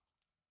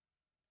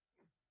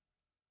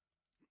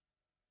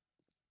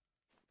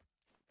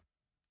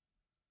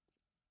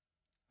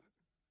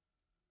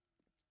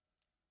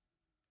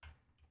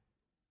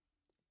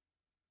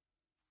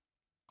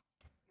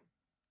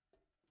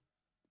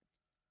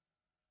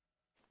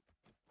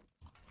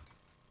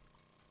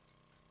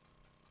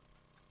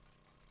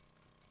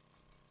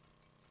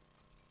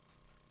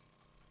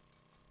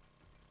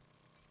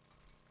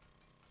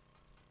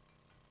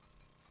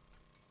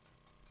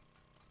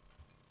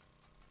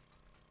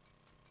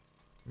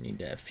 Need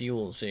that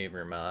fuel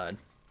saver mod.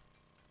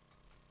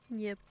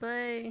 Yep,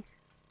 boy.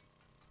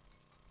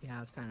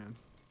 Yeah, it's kind of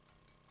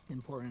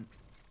important.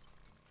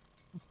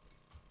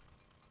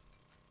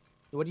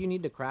 What do you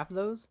need to craft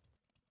those?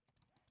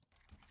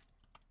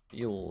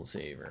 Fuel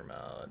saver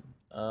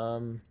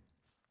mod.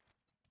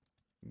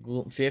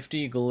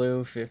 50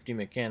 glue, 50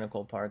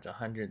 mechanical parts,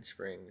 100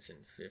 springs,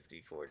 and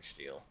 50 forged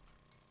steel.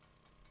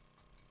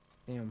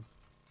 Damn.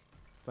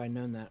 If I'd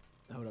known that,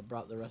 I would have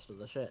brought the rest of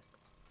the shit.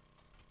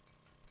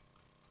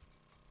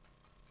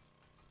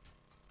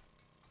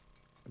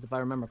 As if I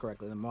remember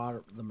correctly, the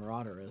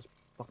Marauder is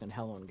fucking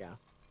hell on gas.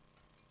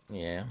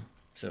 Yeah,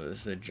 so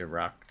is the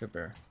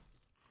Gyroctober.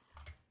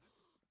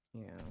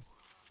 Yeah.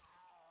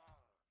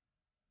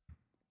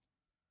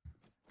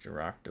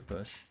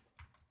 Gyroctopus.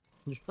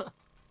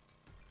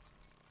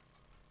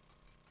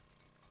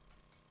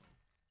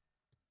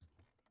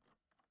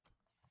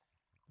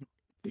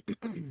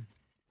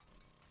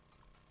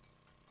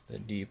 The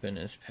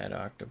deepest pet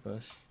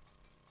octopus.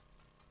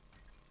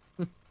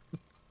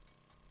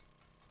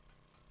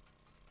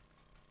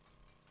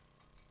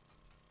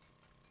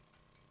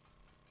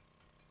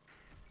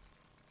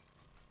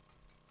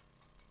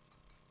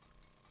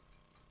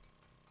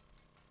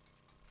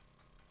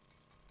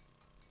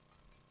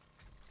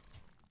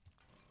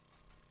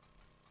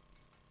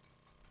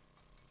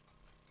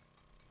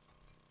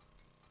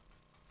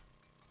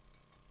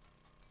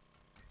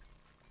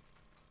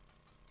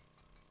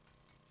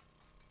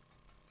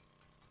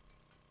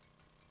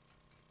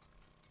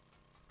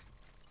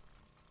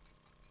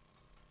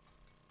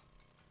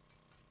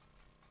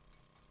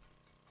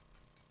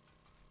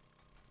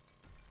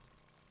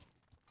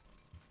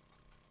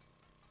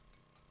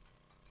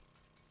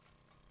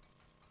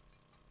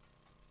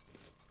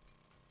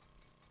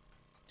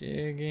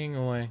 Digging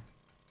away.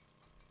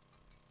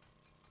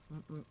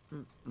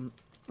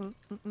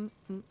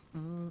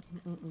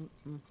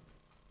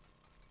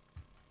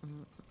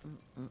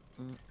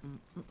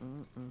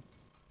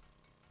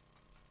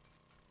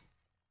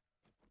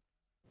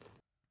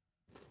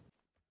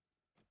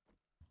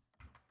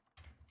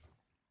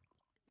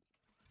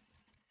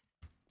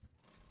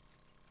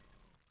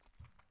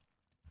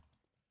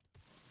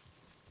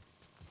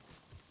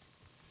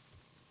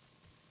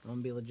 I'm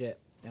gonna be legit.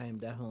 I am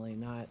definitely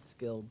not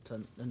skilled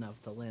enough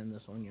to land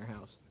this on your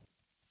house.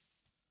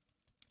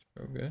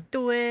 Okay.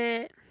 Do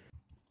it.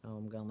 So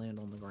I'm gonna land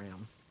on the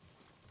ground.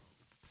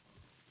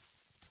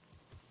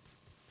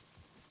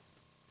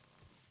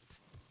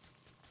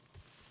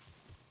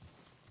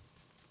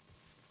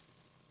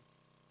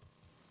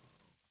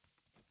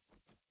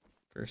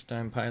 First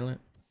time pilot.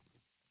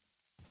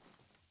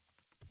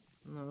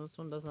 No, this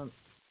one doesn't.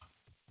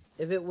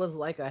 If it was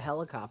like a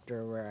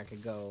helicopter where I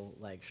could go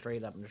like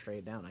straight up and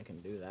straight down, I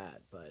can do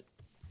that, but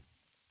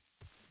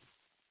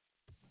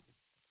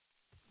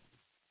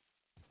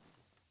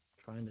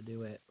trying to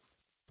do it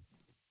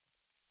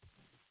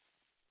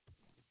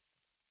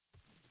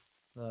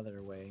the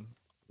other way,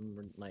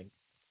 like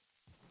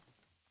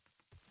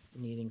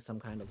needing some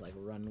kind of like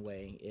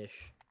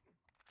runway-ish.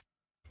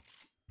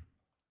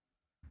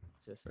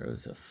 Just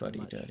Throws a fuddy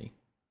much. duddy.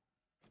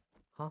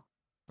 Huh?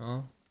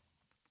 Huh?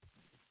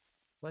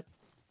 What?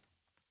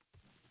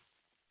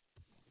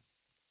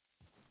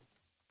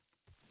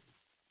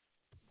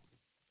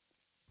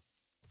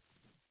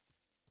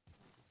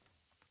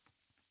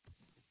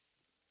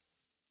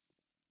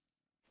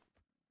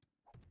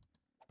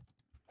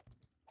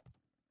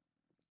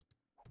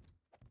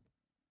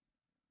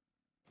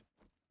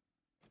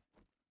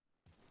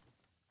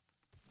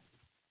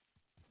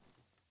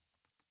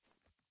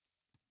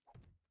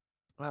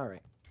 All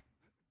right.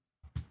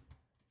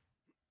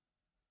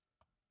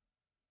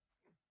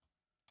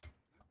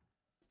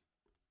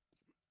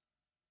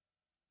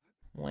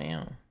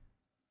 Wow.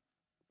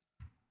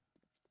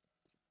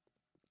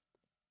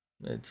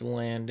 It's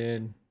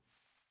landed.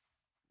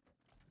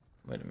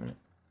 Wait a minute.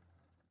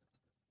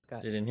 Got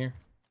Is it in here?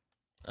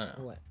 Oh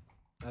no. what?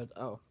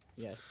 Oh,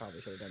 yeah.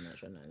 Probably should have done that,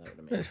 shouldn't I? That would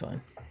have made It's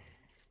fine.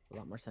 a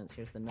lot more sense.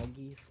 Here's the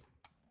nuggies,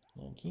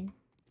 Thank you.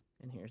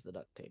 and here's the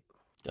duct tape.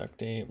 Duct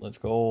tape. Let's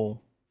go.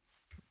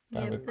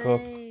 Time to Yep,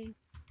 cook. boy.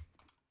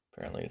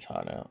 Apparently it's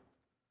hot out.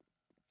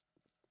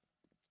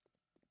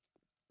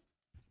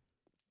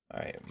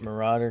 Alright,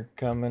 Marauder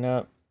coming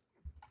up.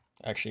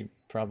 Actually,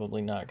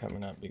 probably not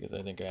coming up because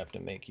I think I have to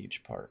make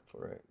each part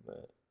for it,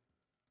 but...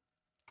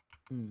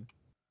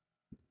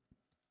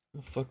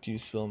 The fuck do you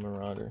spell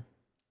Marauder?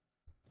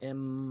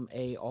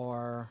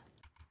 M-A-R...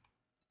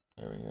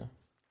 There we go.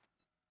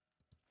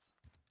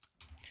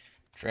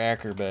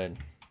 Tracker bed.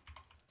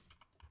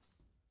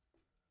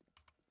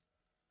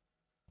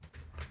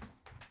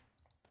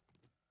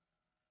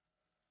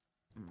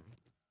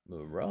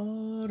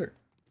 Marauder.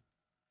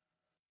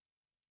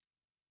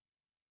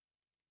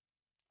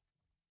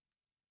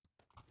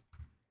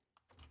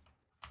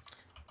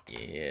 You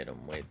hit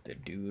him with the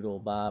doodle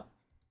bop.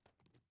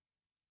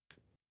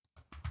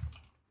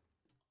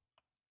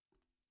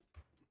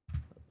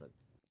 Put the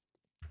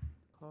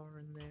car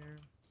in there.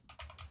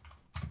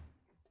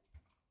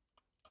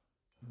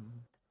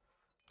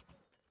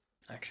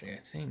 Actually, I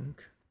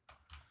think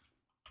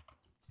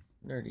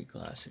nerdy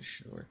glasses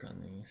should work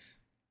on these.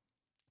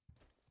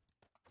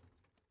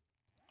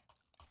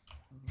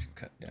 Should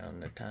cut down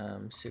the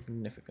time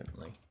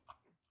significantly.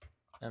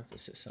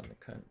 Emphasis on the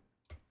cut.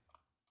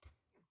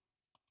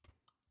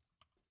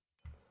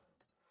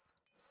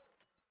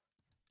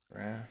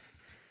 Graph.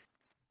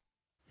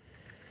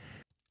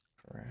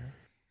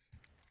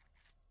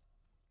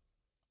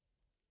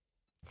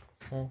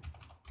 Cool.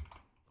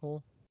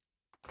 Cool.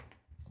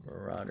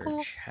 Marauder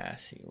Cool.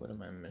 chassis. What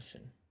am I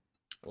missing?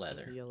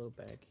 Leather. The yellow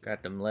bag.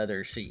 Got them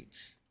leather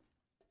seats.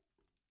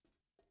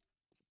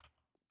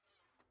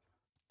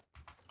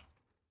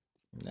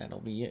 And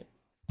that'll be it.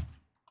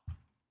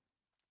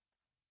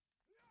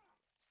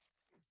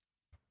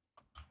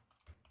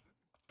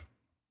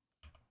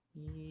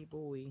 Yeah,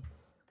 boy.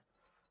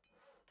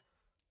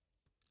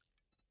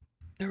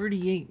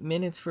 38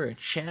 minutes for a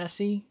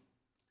chassis?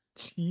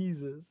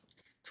 Jesus.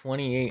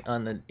 28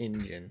 on the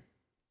engine.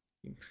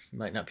 You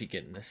might not be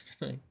getting this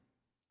tonight.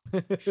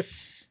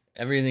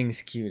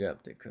 Everything's queued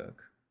up to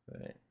cook,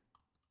 but...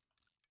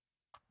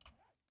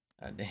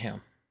 God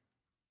damn.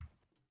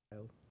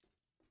 Oh.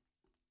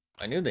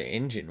 I knew the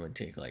engine would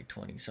take like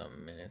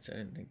 20-something minutes. I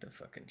didn't think the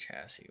fucking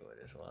chassis would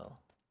as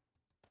well.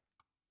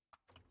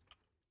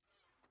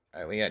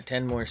 Alright, we got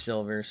 10 more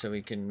silver, so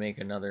we can make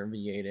another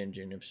V8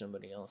 engine if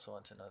somebody else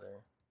wants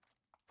another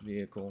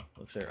vehicle,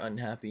 if they're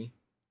unhappy.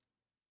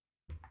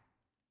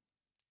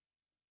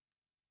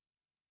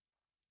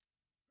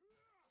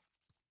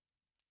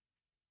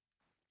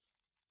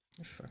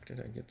 The fuck did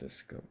I get this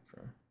scope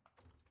from?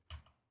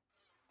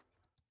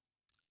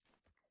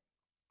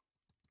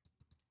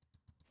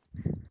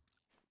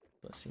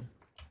 Bless you.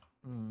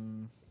 I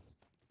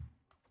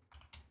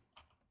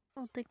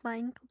don't think my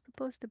ankle's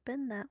supposed to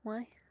bend that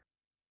way.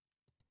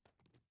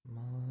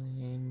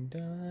 Mine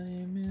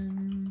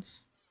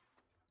diamonds.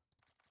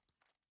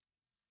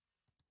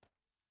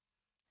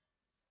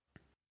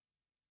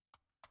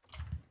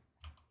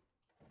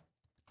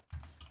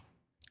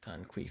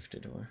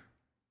 Conquistador.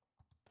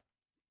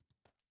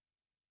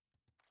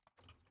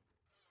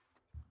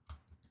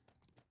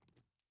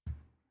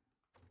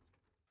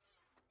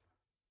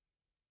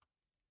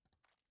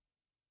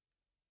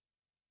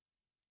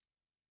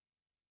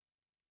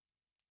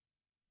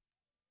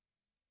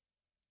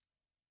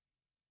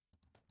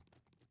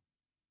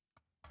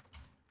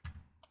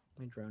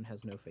 My drone has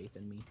no faith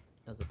in me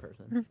as a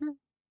person. Mm-hmm.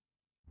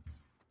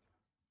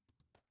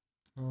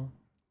 Oh.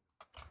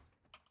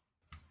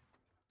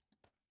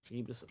 She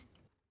keeps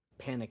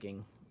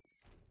panicking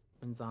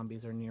when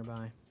zombies are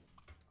nearby.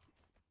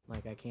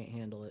 Like, I can't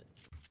handle it.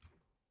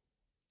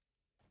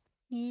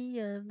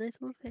 Yeah,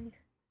 little face.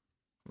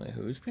 Wait,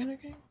 who's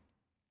panicking?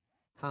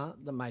 Huh?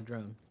 My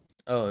drone.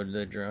 Oh,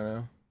 the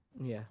Drono.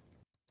 Yeah.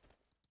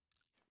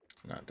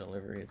 It's not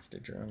delivery, it's the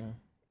Drono.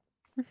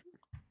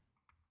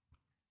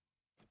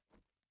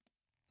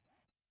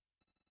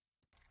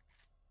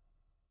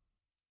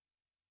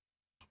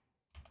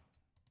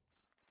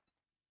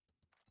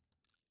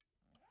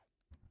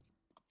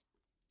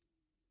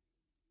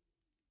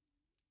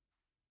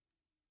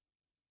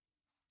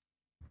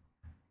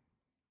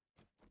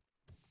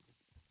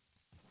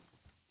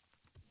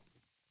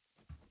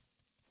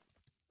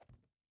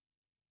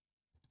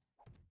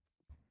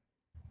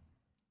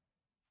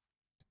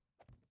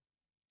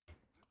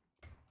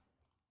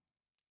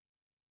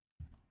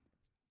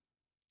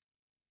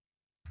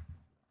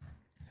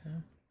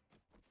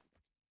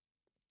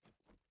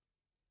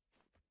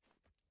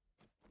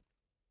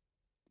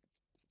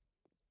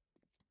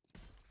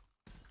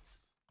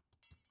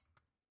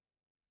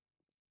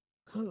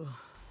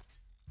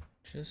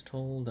 Just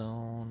hold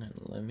on and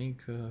let me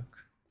cook.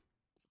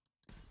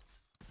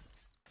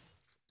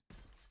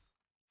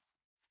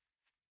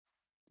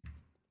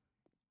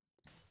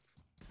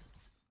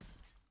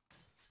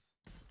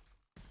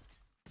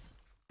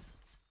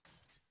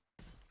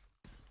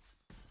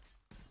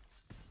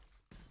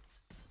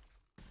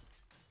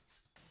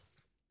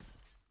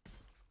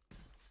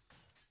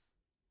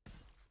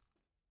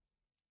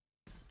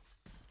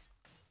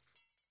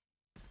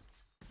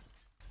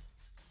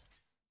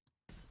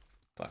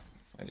 Fuck,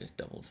 I just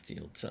double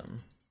stealed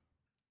something.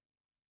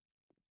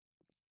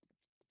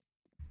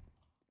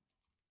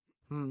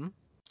 Hmm.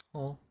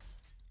 Oh,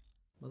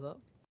 What's up?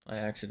 I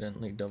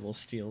accidentally double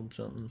stealed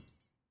something.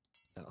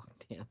 Oh,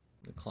 damn.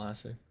 The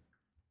classic.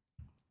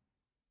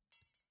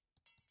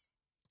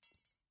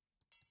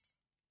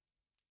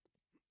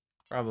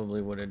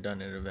 Probably would have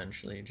done it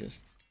eventually,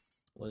 just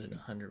wasn't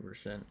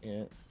 100%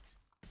 yet.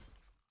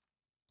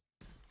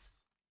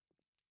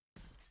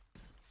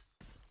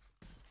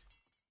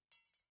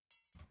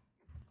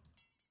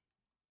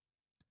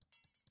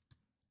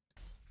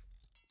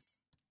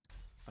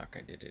 Fuck,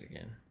 I did it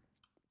again.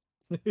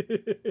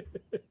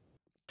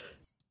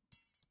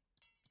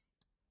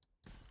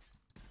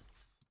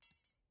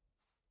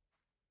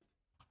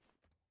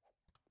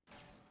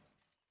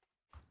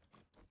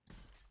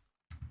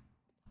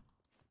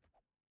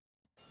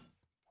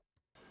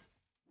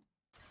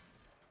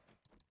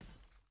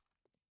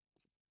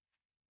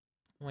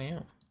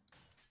 Wow.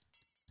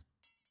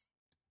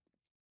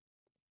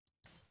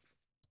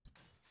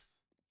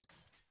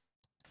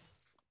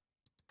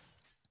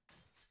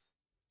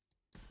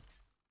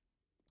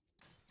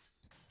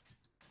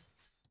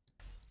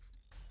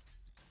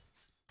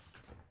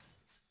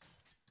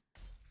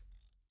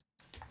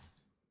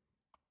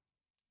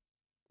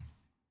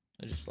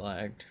 I just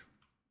lagged.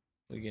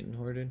 We getting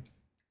hoarded?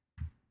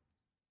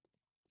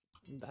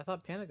 I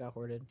thought Panda got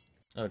hoarded.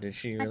 Oh, did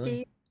she I really?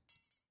 did.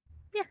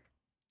 Yeah.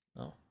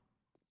 Oh.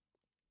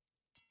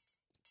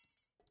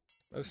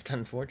 Most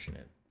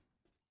unfortunate.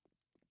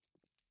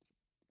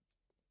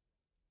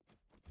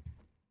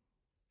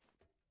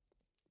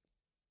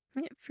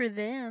 Yeah, for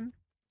them.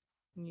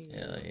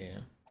 Hell yeah.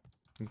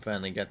 You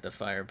finally got the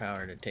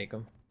firepower to take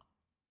them?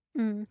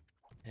 Mm.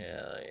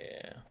 Hell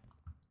yeah.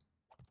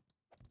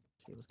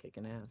 She was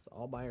kicking ass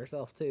all by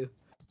herself too,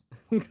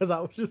 because I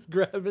was just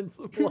grabbing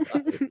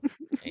supplies.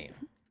 Damn.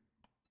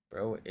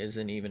 Bro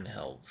isn't even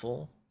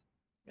helpful?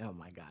 Oh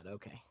my god.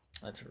 Okay.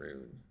 That's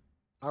rude.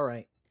 All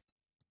right.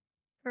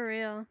 For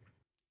real.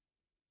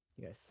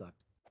 You guys suck.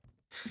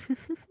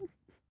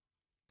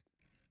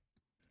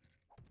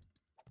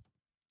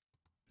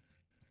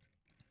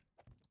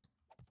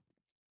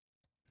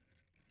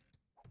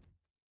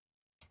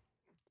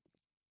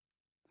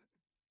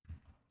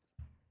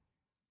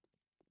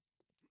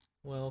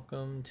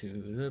 Welcome to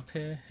the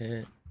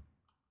pit.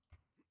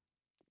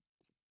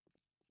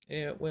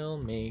 It will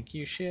make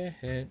you shit.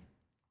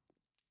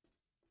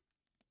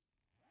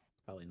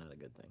 Probably not a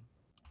good thing.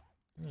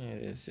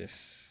 It is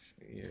if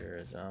you're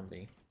a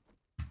zombie.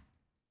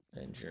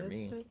 And you're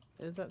me.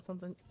 Is that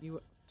something you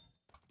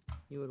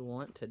would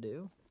want to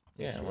do?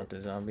 Yeah, I want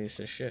the zombies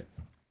to shit.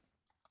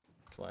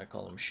 That's why I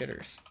call them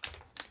shitters.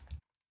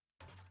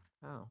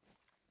 Oh.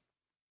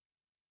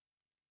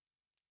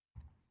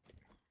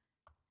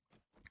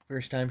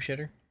 First time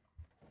shitter?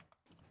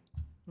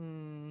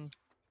 Hmm.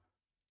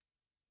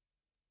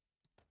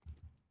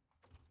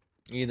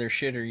 You either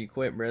shit or you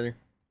quit, brother.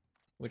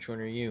 Which one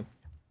are you?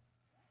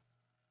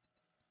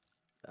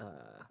 That's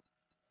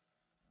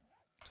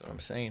what I'm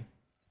saying.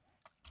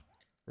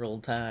 Roll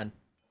Tide.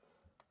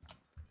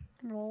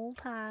 Roll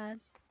Tide.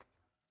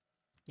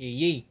 Yee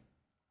yee.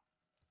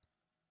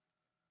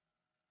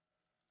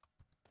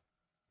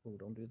 Oh,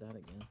 don't do that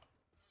again.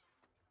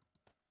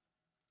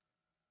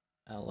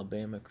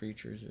 Alabama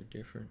creatures are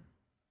different.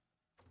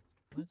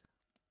 What?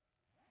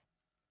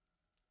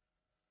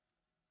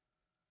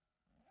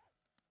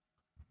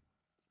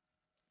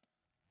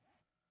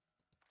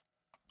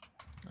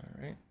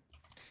 Alright.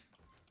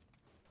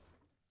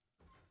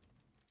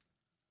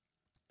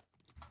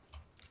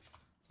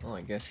 Well,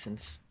 I guess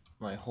since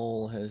my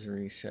hole has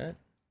reset,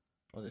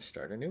 I'll just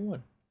start a new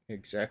one.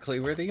 Exactly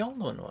where the old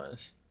one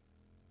was.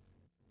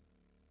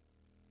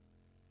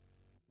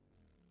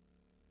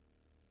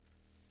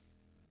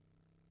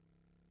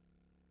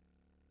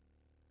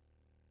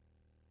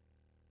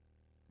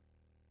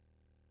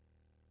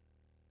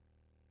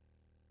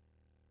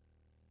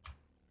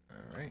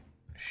 Alright.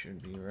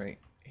 Should be right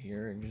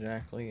here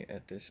exactly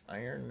at this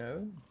iron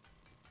node.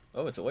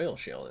 Oh, it's oil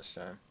shale this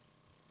time.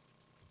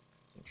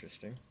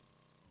 Interesting.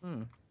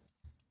 Hmm.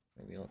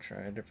 Maybe I'll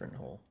try a different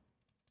hole.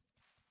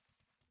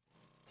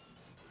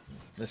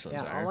 This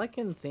one's Yeah, iron. all I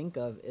can think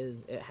of is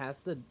it has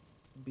to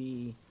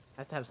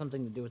have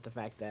something to do with the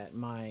fact that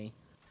my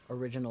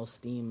original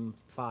Steam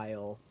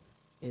file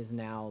is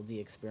now the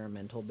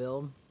experimental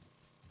build.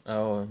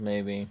 Oh,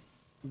 maybe.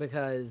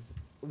 Because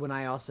when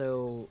I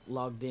also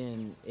logged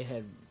in, it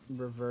had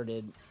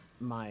reverted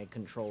my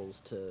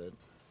controls to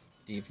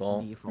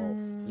Default. default.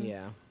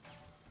 Yeah.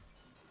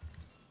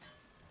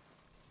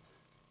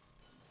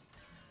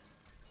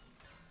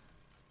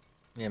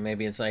 Yeah,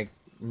 maybe it's like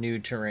new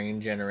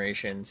terrain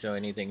generation, so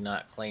anything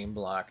not claim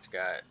blocked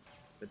got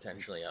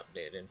potentially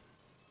updated.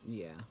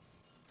 Yeah.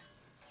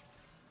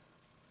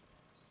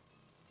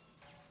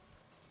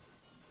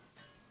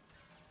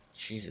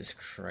 Jesus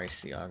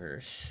Christ, the auger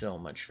is so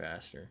much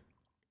faster.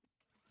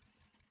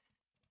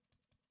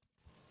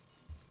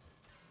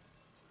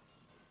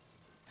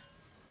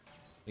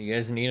 You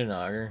guys need an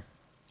auger?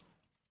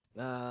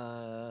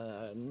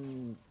 I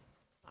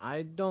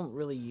don't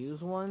really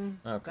use one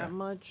Okay. that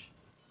much.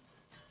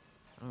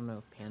 I don't know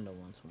if Panda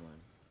wants one.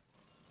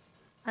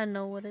 I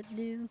know what it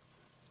do.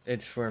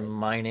 It's for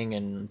mining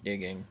and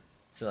digging.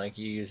 So like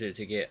you use it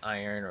to get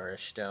iron or a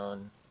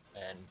stone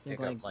and Think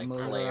pick up like like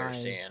clay or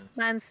motorized- sand.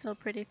 Mine's still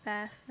pretty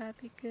fast, so that'd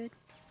be good.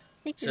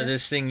 Thank you. So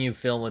this thing you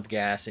fill with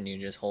gas and you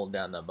just hold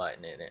down the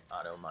button and it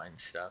auto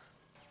mines stuff.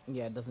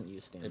 Yeah, it doesn't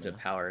use It's a stamina.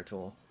 power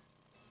tool.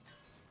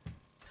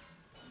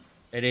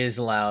 It is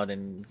loud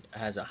and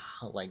has a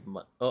like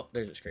oh,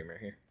 there's a screamer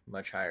here.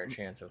 Much higher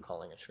chance of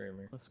calling a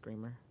screamer. A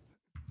screamer.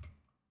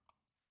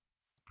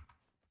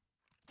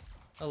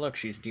 Oh look,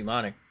 she's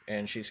demonic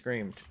and she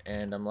screamed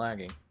and I'm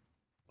lagging.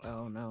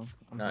 Oh no.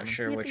 I'm Not coming.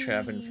 sure which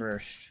happened Yippee.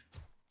 first.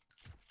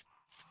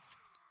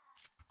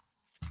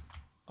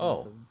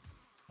 Unless Oh,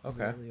 I'm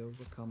okay. Really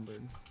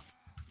overcumbered.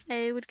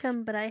 I would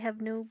come, but I have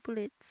no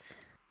bullets.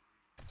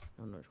 I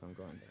don't know which one I'm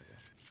going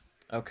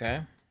there.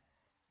 Okay.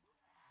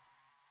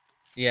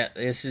 Yeah,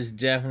 this is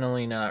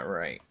definitely not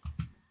right.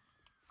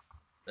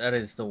 That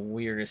is the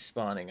weirdest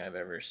spawning I've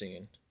ever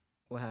seen.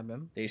 What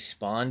happened? They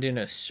spawned in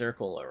a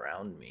circle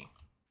around me.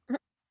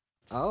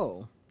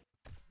 Oh.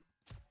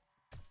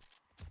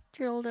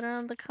 Drilled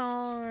around the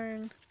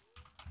corn.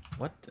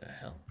 What the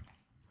hell?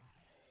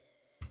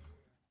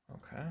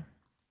 Okay.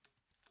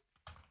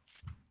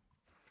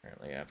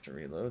 Apparently I have to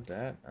reload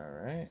that.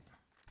 Alright.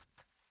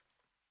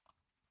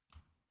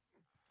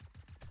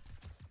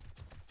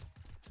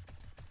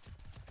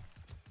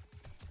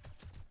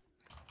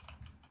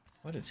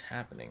 What is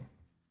happening?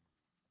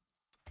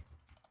 Oh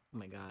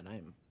my god,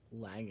 I'm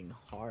lagging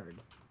hard.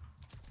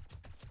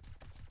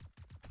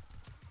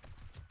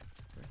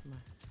 Where's my...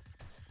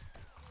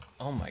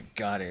 Oh my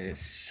god, it is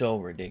so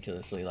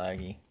ridiculously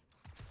laggy.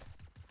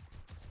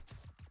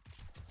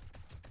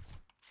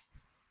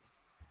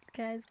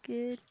 Guy's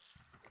good.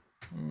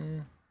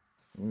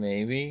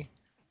 Maybe.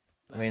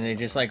 I mean, they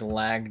just like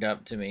lagged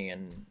up to me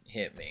and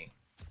hit me.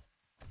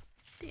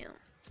 Damn.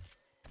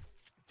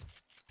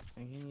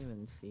 I can't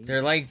even see.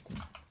 They're like,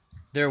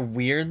 they're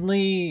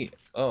weirdly.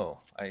 Oh,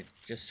 I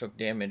just took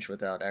damage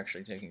without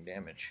actually taking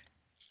damage.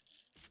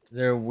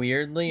 They're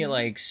weirdly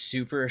like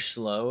super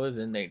slow,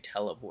 then they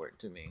teleport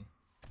to me.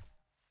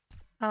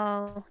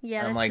 Oh, yeah,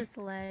 I'm that's like- just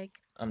lag.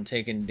 I'm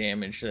taking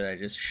damage that I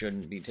just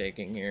shouldn't be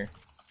taking here.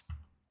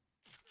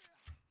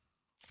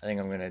 I think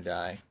I'm gonna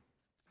die.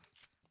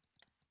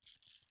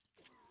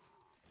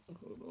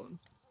 Hold on.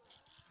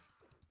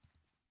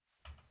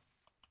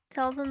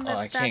 Tell them that Oh,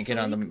 I can't that's get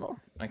on the. illegal.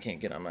 I can't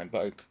get on my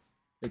bike.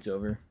 It's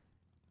over.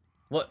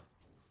 What?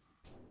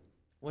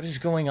 What is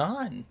going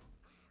on?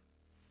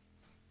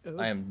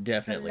 I am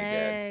definitely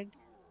dead. Lag.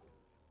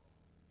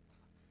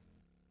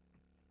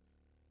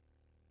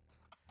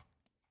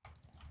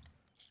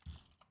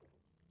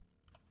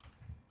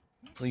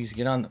 Please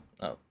get on the.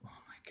 Oh, oh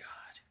my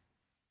god.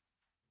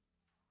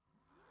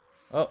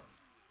 Oh,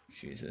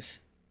 Jesus.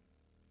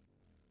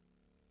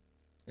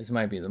 This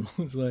might be the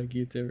most laggy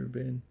it's ever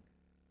been.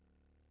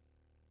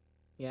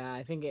 Yeah,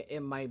 I think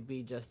it might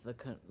be just the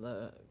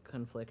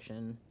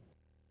confliction.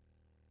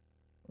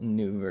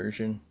 New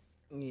version.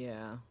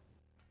 Yeah.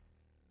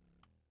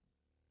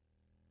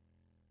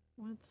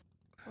 What?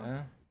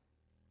 Okay.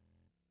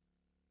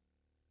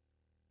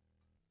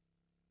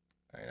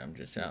 Alright, I'm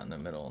just out in the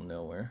middle of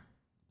nowhere.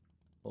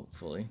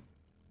 Hopefully.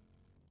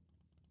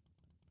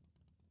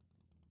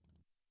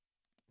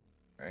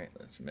 Alright,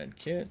 let's med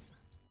kit.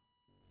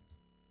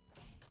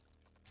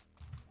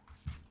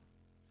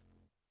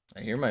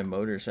 I hear my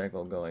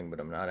motorcycle going, but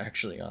I'm not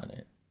actually on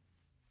it.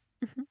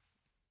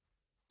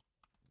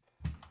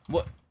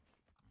 What?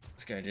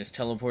 This guy just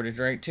teleported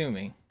right to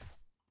me.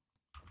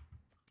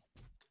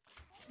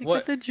 Look What?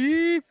 at the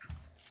Jeep.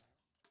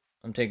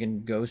 I'm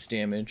taking ghost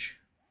damage.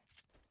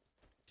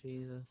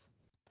 Jesus.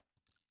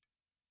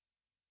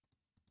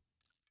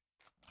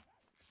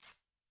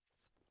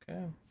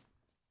 Okay.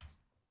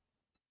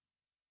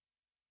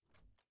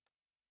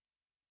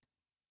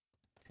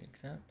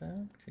 Take that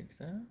back. Take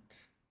that.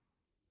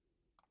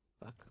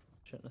 Fuck.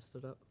 Shouldn't have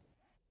stood up.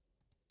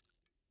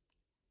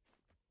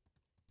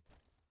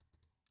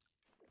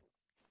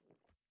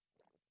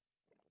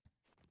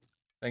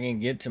 If I can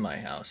get to my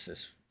house,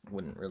 this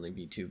wouldn't really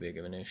be too big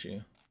of an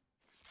issue.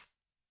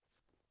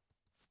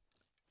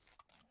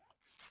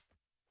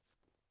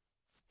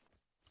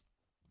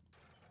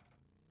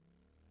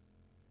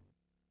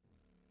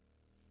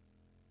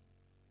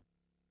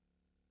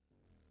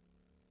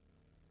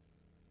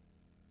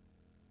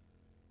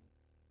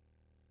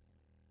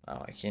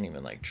 Oh, I can't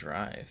even like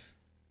drive.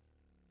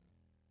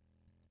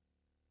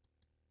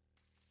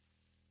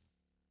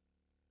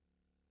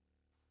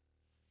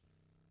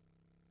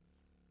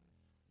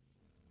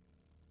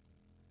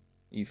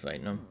 You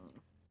fighting them?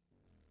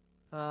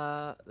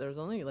 There's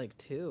only like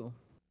two.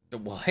 The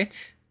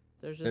what?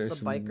 There's just There's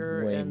the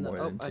biker way and the. more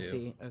Oh, than I two.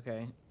 see.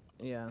 Okay.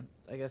 Yeah,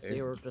 I guess they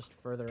There's- were just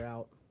further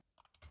out.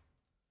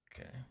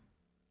 Okay.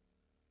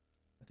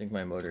 I think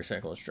my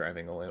motorcycle is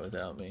driving away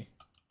without me.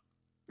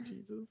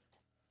 Jesus.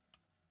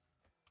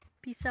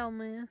 Peace out,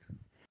 man.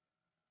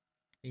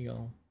 Here you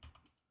go.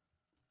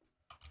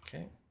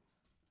 Okay.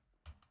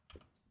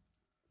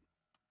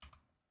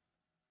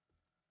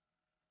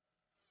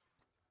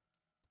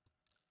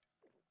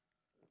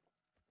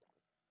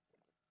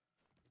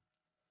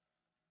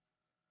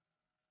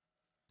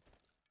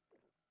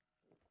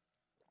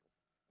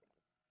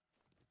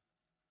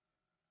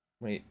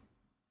 Wait,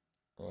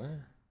 what? I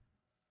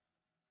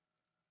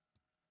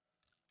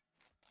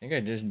think I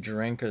just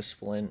drank a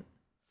splint.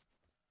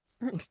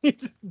 You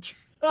just-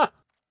 I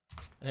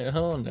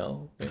don't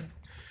know.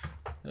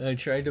 I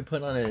tried to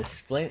put on a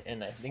splint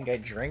and I think I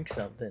drank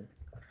something.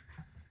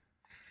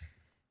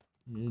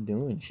 Just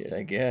doing shit,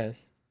 I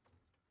guess.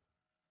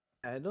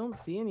 I don't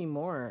see any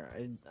more.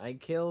 I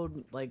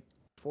killed like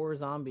 4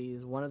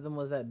 zombies. One of them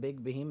was that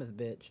big behemoth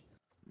bitch.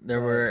 There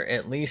But were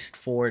at least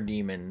 4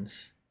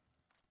 demons.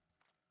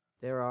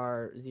 there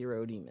are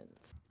 0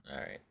 demons.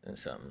 Alright, then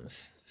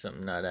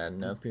something not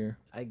adding up here.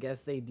 I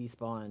guess they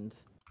despawned.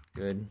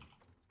 Good.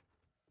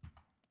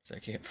 So I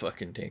can't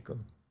fucking take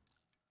them.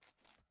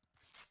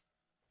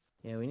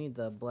 Yeah, we need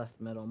the blessed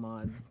metal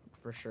mod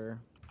for sure.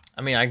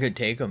 I mean, I could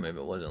take them if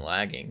it wasn't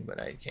lagging, but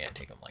I can't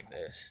take them like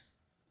this.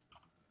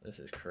 This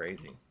is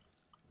crazy.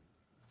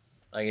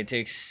 Like, it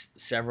takes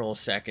several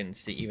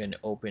seconds to even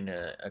open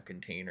a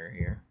container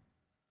here.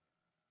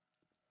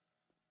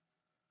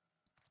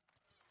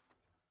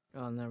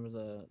 Oh, and there was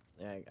a...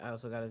 Yeah, I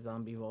also got a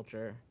zombie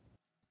vulture.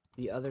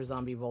 The other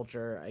zombie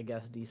vulture, I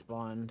guess,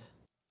 despawned.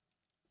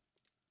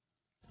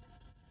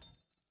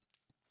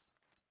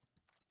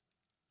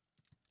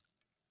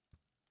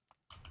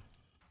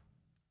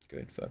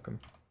 Good, fuck them.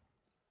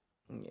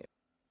 Yeah.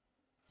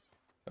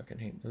 Fucking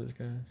hate those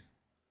guys.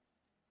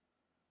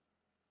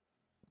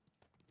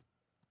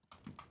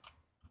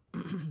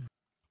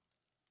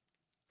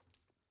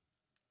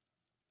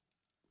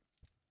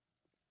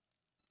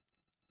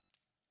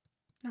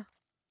 Oh.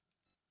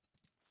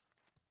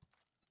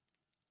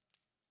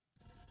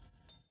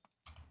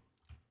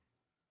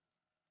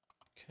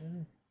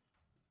 Okay.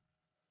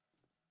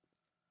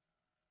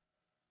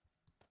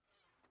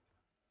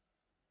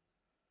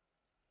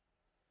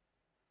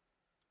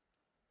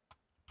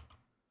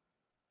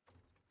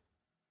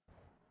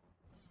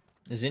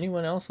 Is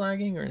anyone else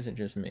lagging, or is it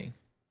just me?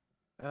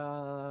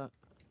 I'm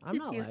It's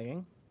not you.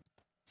 lagging.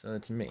 So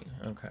it's me.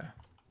 Okay.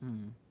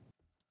 Hmm.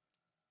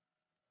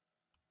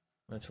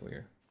 That's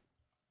weird.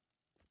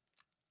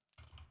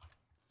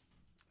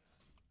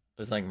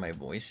 Does, like, my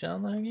voice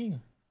sound laggy?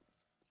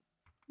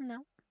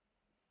 No.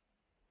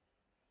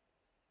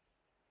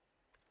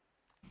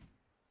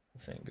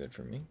 This ain't good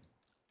for me.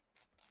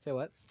 Say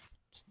what?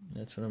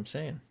 That's what I'm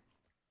saying.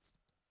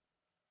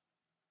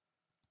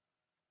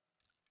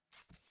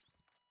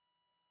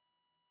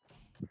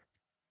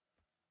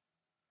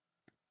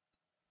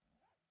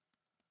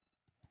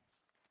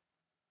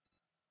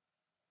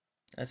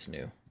 That's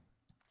new.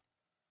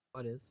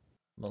 What is?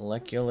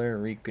 Molecular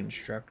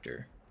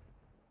reconstructor.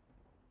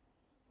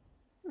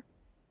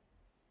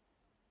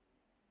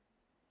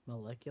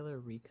 Molecular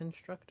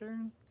reconstructor? I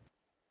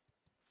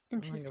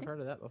don't think I've Interesting. heard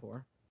of that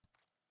before.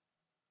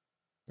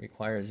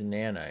 Requires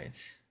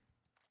nanites.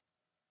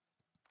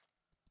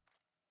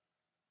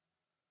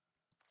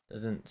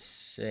 Doesn't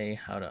say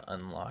how to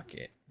unlock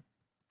it.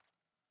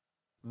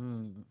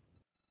 Hmm.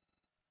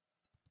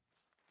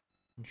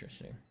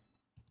 Interesting.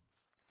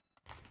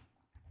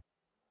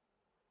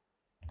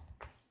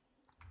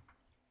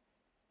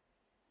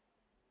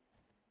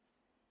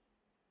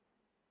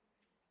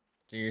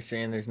 So you're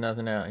saying there's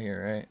nothing out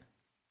here, right?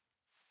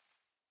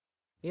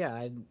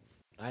 Yeah,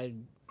 I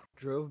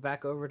drove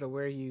back over to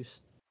where you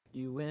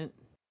went.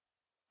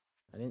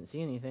 I didn't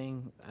see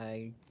anything.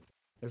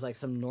 There's like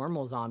some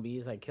normal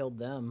zombies. I killed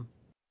them,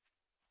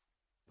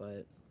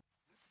 but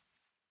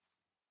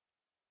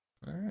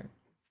Alright.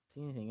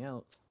 see anything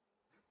else?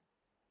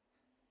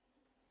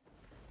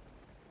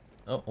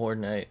 Oh, Horde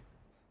Night.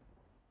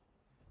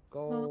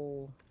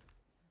 Go.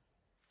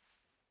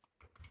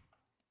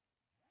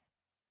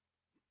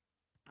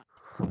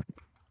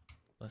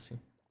 Bless you.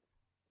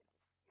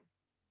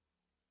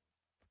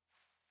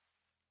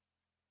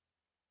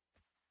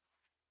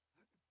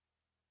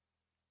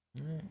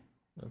 Alright.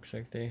 Looks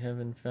like they have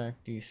in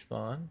fact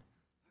despawned.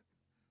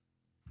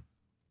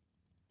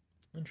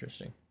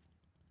 Interesting.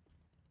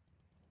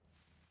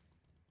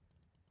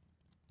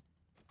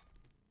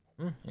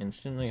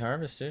 Instantly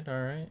harvested,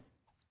 alright.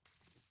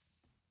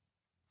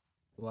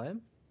 What?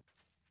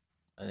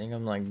 I think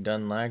I'm like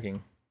done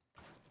lagging.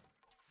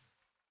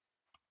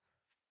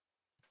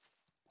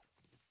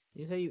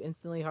 You say you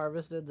instantly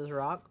harvested this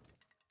rock?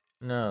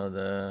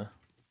 No,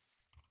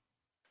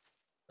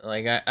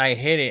 like I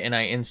hit it and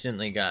I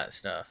instantly got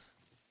stuff.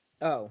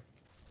 Oh.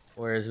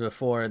 Whereas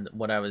before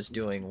what I was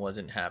doing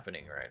wasn't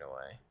happening right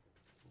away.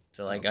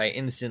 So like I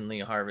instantly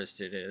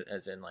harvested it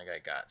as in like I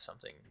got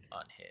something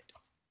on hit.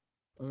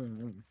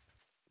 Mm-hmm.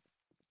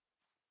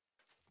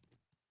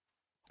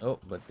 Oh,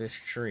 but this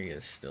tree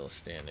is still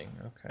standing.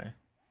 Okay.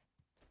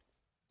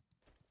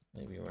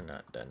 Maybe we're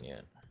not done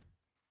yet.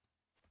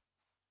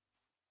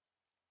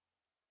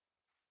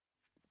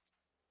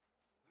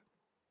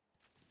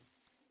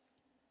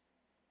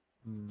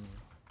 Mm.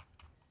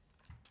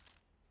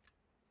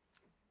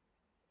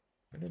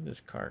 Where did this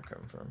car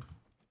come from?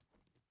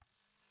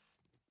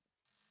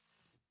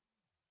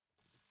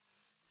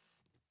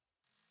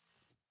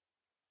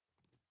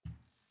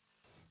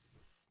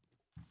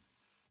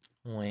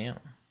 Wow.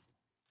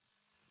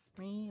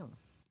 Meow.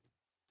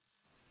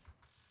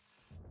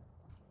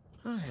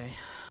 Okay.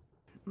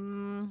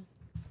 You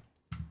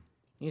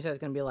said it's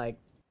gonna be like,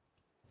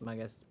 I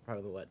guess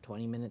probably what,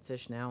 20 minutes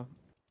ish now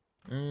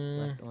Mm,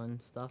 left on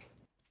stuff.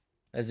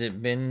 has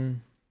it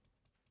been?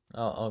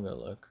 I'll go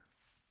look.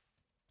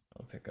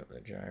 I'll pick up the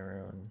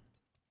gyro and.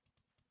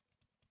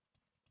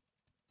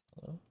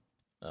 Hello?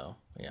 Oh,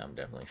 yeah, I'm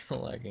definitely still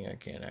lagging. I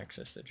can't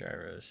access the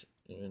gyro's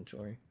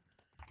inventory.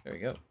 There we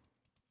go.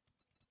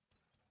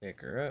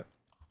 Pick her up.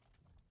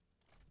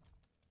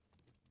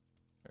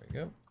 There we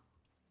go.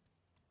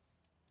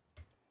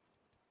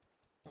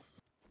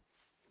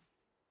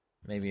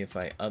 Maybe if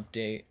I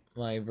update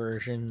my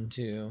version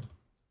to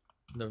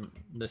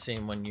the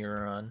same one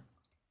you're on.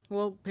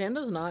 Well,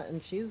 Panda's not,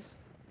 and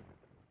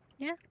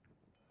Yeah.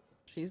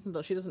 she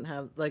doesn't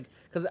have like,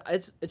 because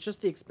it's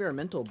just the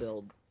experimental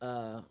build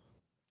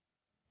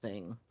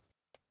thing.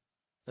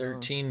 So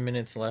 13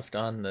 minutes left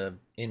on the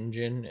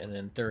engine, and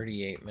then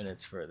 38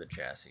 minutes for the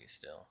chassis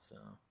still. So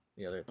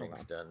the other thing's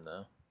Okay. done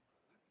though.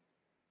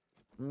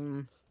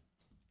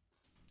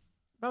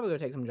 probably go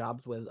take some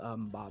jobs with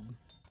Bob.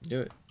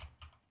 Do it.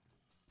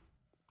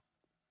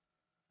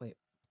 Wait.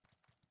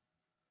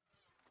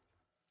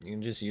 You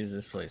can just use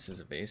this place as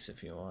a base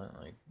if you want.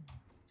 Like,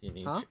 you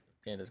need Huh?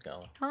 Panda's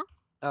gone. Huh?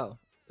 Oh.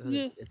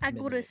 Yeah, It's I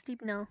go to midnight.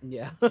 sleep now.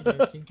 Yeah.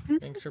 Okay,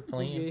 thanks for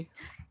playing. Okay.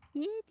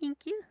 Yeah, thank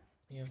you.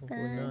 You have a Bye.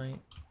 good night.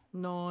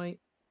 Night.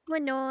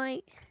 Good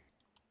night.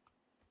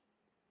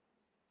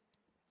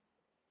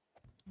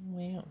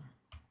 Well,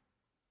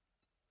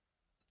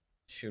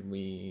 should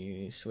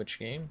we switch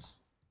games?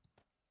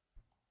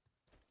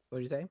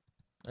 What'd you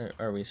say?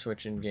 Are we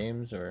switching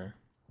games or?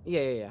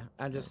 Yeah.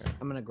 I'm Okay.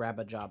 gonna grab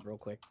a job real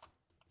quick,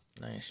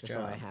 Nice just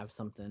job. so I have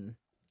something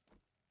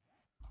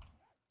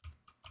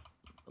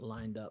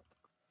lined up.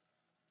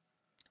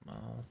 Come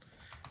on.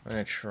 I'm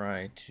gonna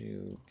try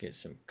to get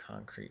some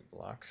concrete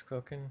blocks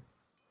cooking.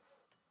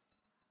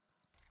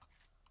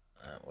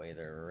 That way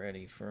they're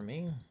ready for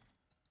me.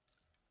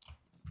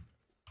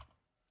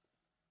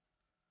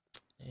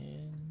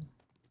 And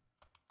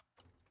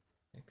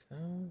take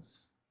those.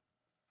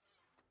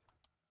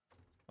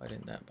 Why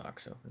didn't that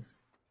box open?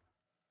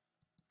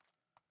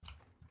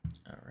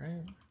 All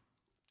right.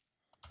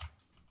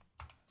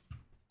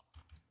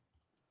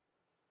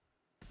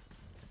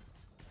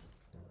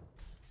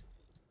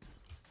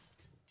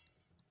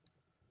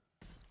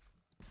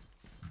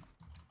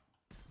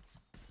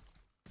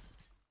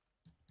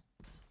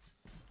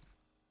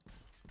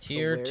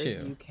 Tier The Where's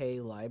 2.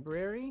 UK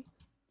library?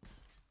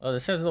 Oh,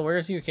 this has the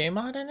Where's UK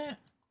mod in it?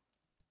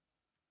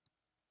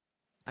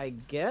 I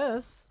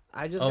guess.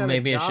 I just Oh, got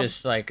maybe a it's job.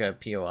 just like a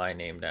POI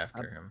named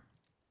after him.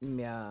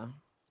 Yeah.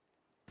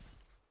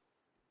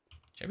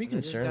 Should I be I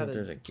just concerned got that a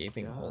there's a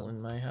gaping hole job.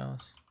 in my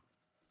house?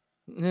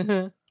 Let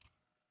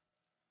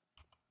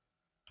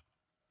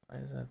Why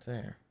is that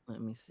there?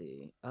 me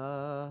see.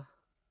 Come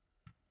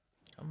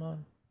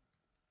on.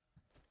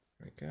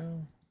 Here we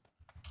go.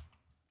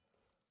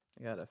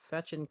 I got a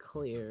fetch and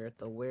clear at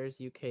the Where's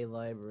UK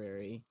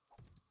library.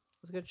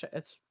 Let's go check.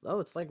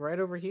 It's like right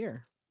over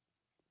here.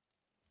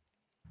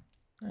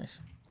 Nice.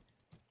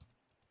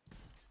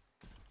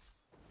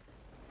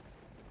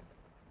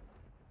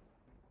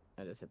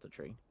 I just hit the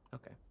tree.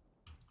 Okay.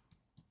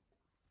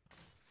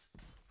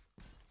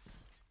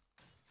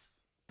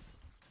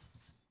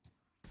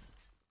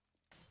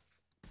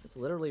 It's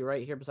literally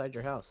right here beside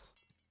your house.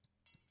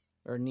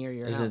 Or near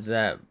your Is house. it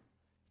that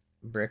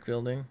brick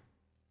building?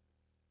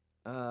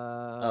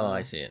 Oh, Oh,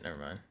 I see it. Never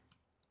mind.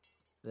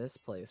 This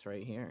place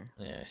right here.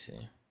 Yeah, I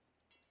see.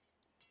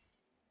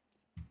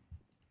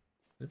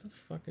 Who the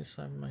fuck is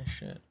slapping my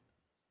shit?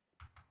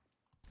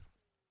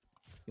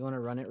 You want to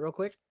run it real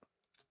quick?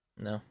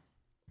 No.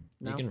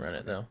 No? You can run it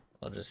Okay. though.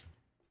 I'll just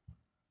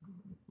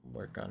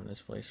work on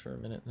this place for a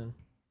minute then.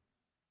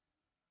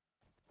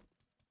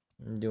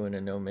 I'm doing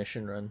a no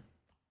mission run.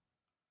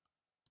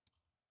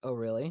 Oh,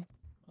 really?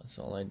 That's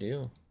all I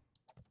do.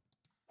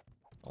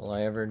 All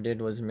I ever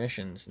did was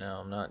missions. Now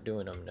I'm not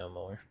doing them no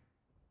more.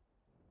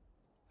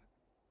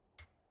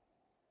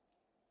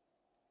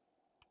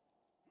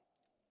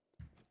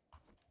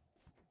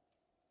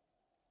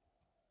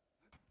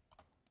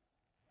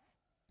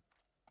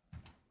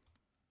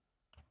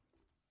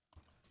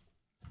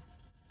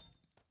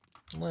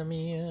 Let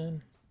me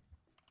in.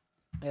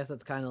 I guess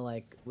it's kind of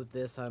like with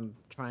this, I'm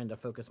trying to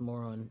focus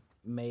more on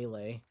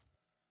melee.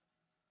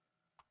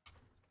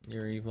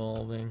 You're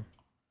evolving.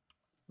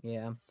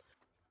 Yeah.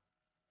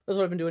 That's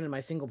what I've been doing in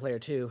my single player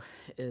too,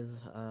 is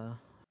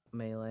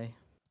melee.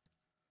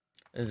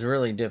 It's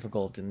really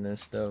difficult in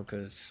this though,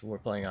 because we're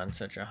playing on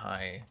such a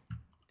high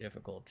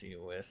difficulty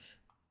with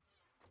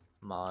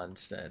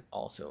mods that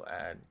also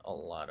add a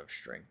lot of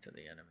strength to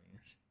the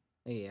enemies.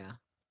 Yeah.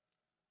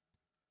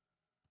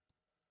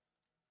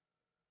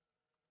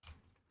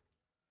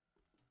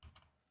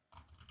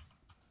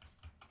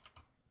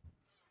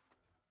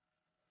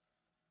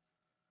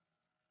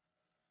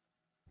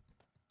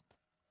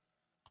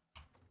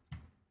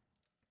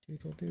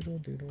 Doodle doodle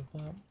doodle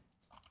pop.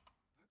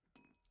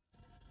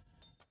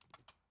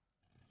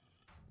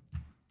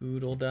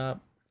 Boodle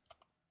dop.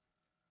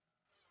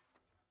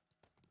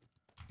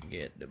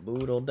 Get the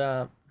boodle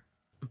dop.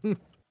 Now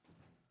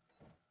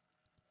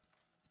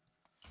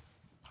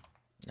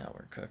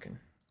we're cooking.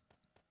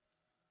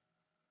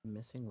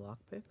 Missing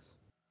lockpicks?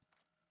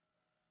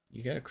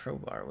 You got a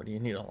crowbar. What do you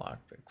need a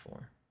lockpick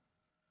for?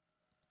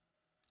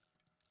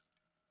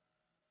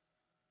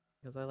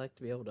 Because I like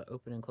to be able to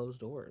open and close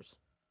doors.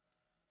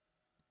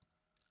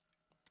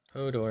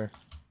 Hodor.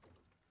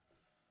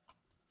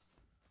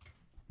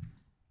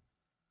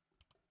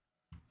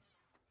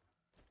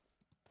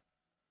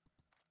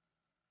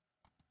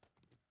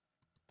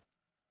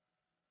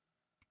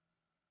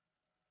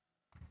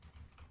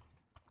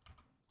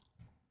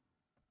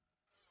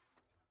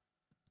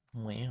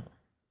 Wow.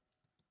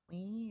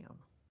 Wow.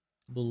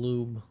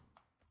 Bloob.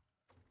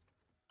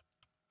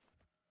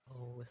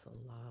 Oh, it's a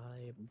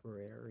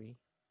library.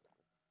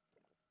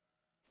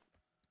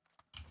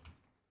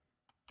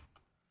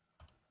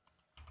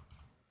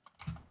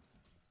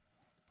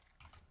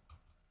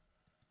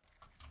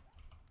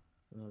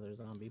 Another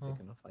zombie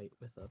picking a fight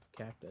with a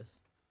cactus.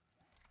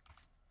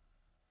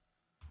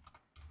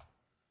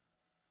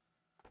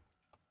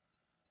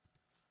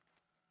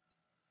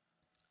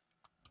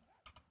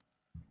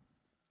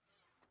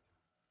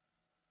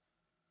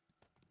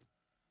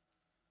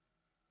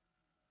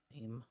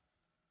 Aim.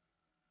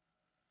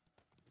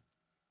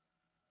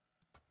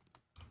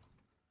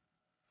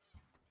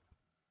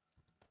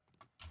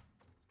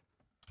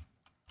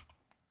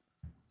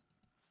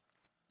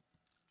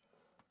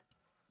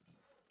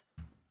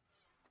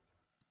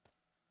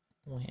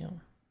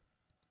 Wow.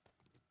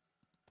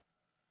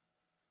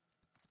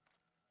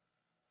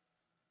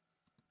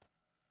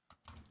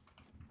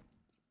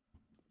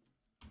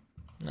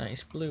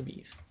 Nice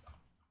bluebies.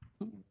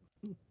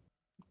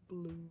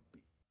 Blue.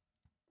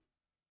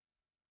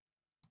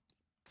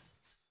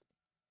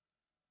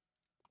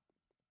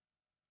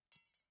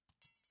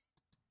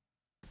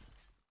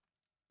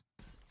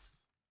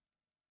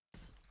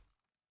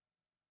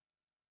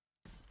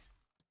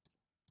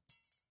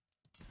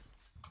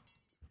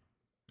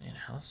 Man,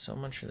 how's so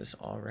much of this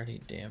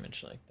already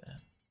damaged like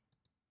that?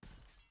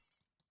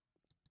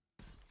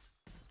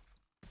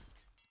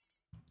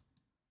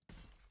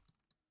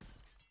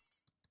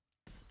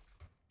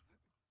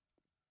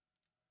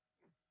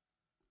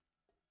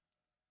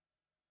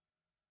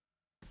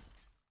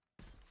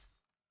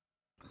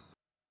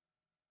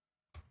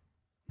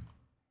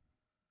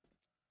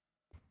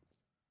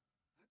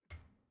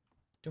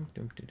 Dum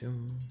dum dum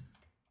dum.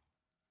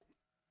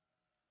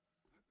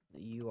 The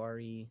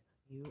URE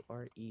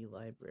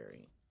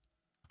library.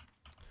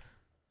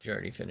 Did you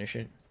already finish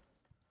it?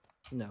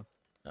 No.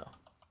 Oh.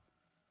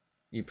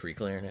 You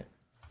pre-clearing it?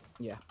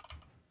 Yeah.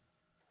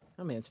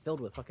 I mean, it's filled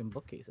with fucking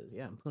bookcases.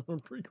 Yeah,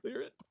 I'm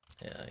pre-clear it.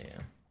 Yeah, yeah.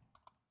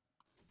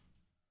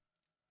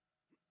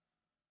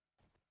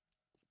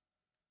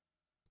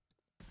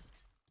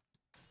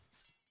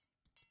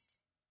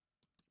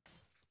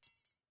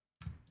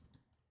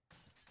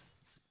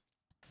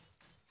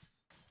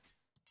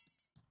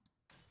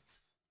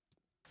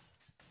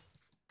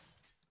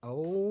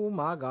 Oh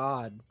my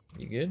god.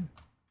 You good?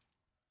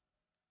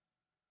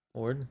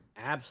 Horde?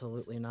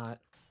 Absolutely not.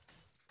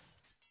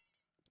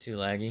 Too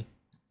laggy?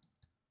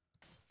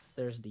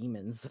 There's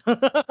demons.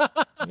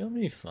 You'll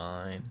be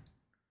fine.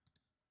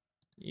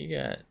 You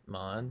got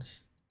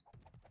mods.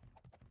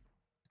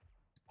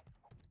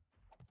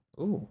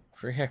 Ooh,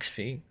 free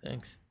XP.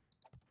 Thanks.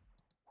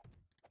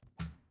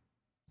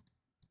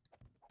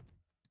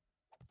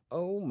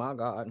 Oh my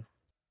god.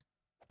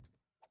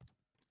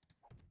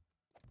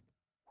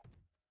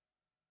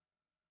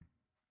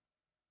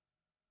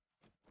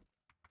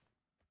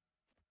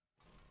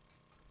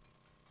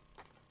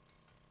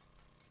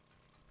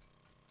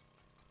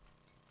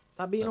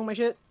 Stop beating on my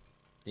shit.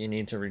 Do you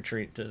need to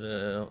retreat to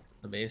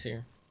the base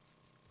here?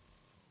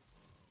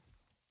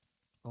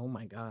 Oh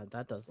my god,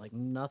 that does like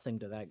nothing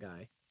to that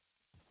guy.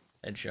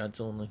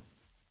 Headshots only.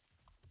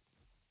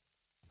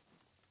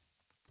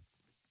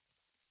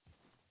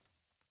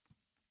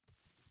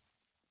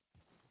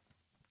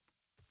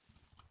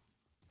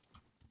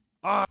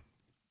 Oh,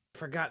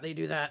 forgot they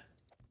do that.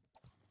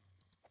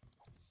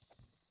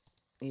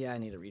 Yeah, I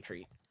need a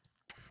retreat.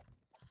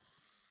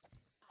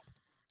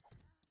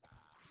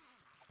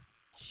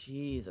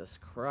 Jesus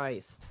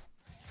Christ.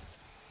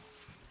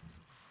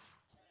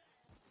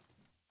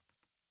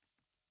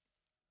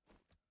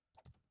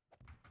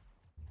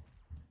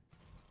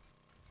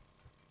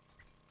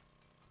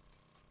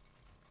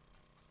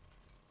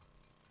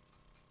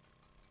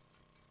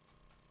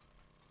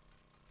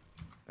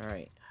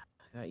 Alright.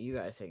 Got you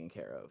guys taken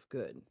care of.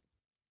 Good.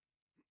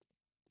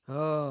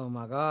 Oh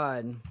my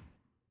god.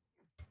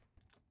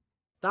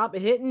 Stop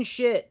hitting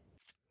shit.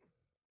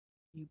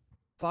 You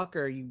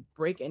fucker. You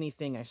break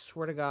anything, I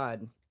swear to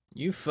god.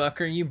 You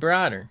fucker, you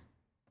brought her.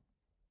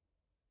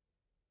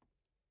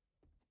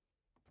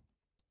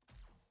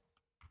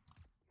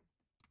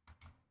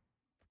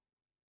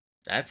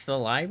 That's the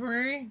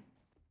library?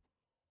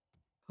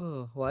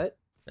 Oh, what?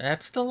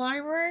 That's the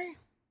library?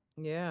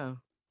 Yeah.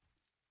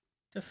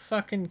 The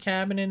fucking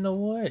cabin in the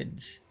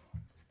woods.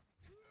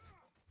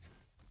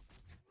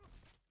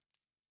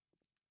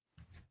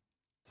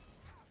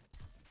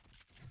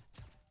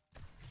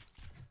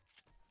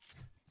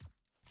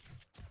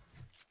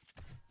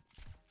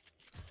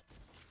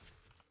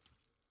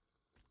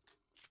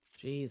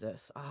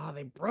 Jesus. Ah,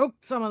 they broke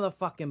some of the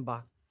fucking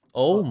box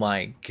Oh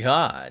my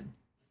god.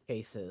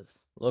 cases.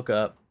 Look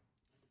up.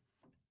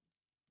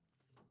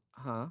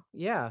 Huh?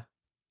 Yeah.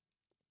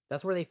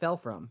 That's where they fell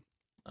from.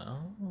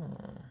 Oh.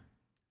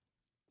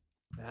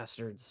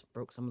 Bastards.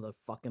 Broke some of the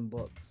fucking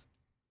books.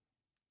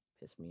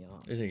 Piss me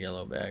off. There's a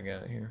yellow bag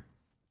out here.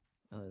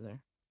 Oh, is there?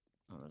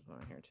 Oh, there's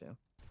one here too.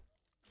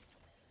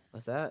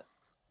 What's that?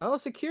 Oh,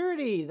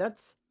 security!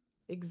 That's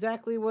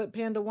exactly what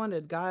Panda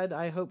wanted. God,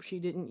 I hope she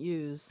didn't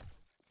use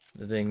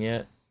The thing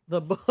yet?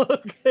 the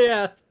book.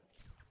 Yeah.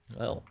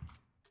 Well,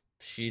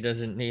 she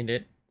doesn't need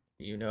it.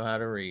 You know how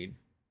to read.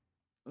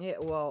 Yeah,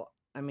 well,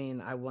 I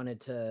mean, I wanted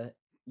to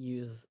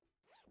use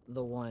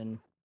the one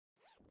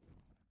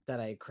that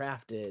I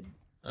crafted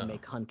to Oh.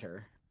 make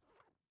Hunter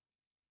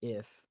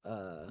if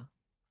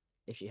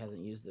she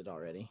hasn't used it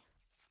already.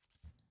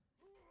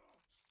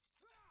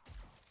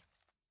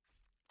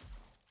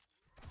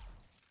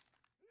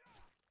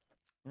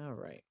 All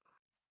right.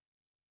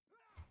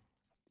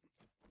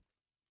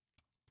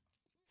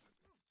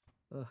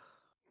 Ugh.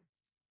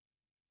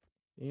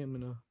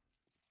 Stamina.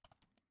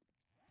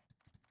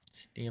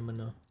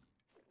 Stamina.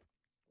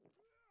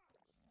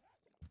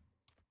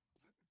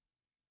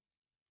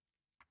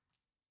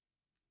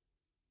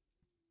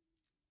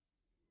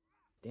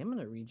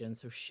 Stamina regen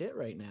so shit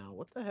right now.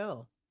 What the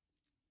hell?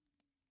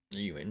 Are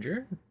you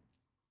injured?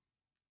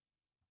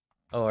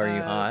 Oh, are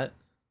you hot?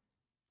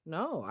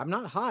 No, I'm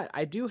not hot.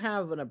 I do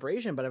have an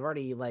abrasion, but I've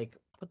already like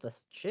put the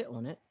shit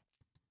on it.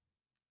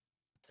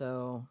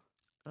 So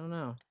I don't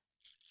know.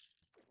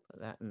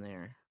 Put that in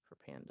there for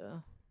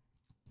Panda.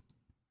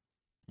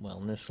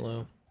 Wellness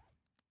low.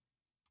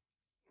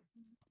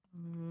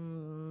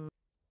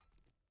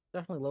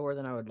 Definitely lower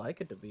than I would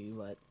like it to be,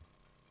 but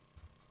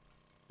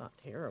not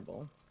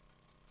terrible.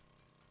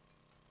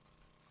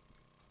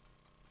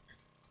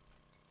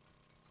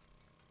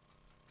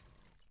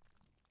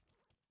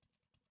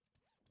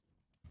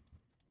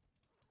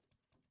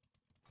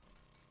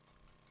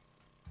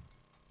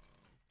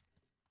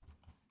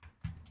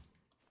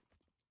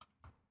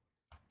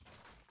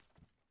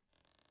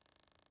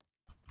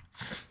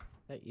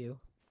 Is that you?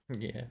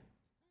 Yeah.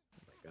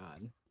 Oh my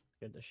god.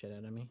 Scared the shit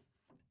out of me.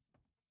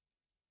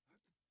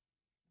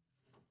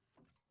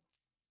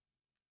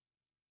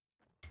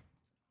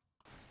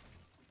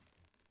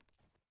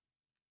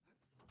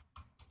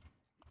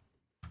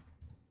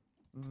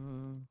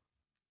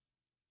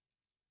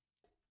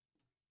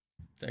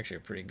 It's actually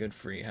a pretty good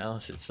free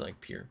house. It's like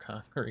pure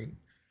concrete.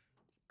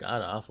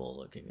 God awful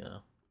looking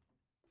though.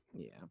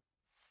 Yeah.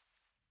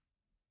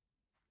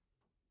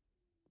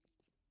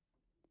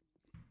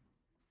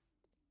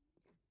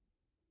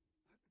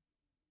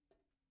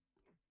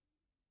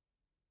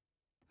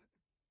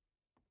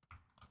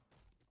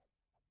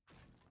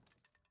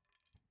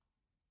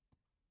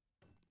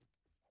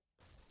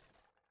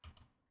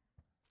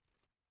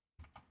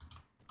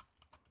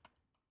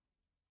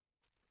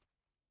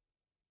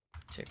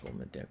 Tickle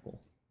my dickle.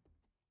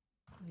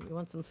 You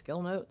want some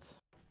skill notes?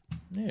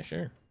 Yeah,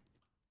 sure.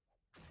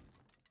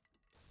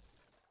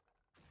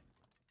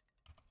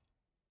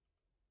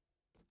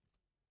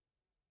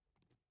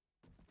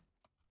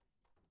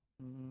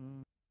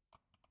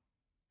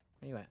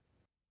 Where you at?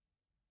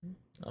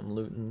 I'm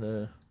looting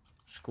the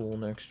school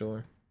next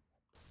door.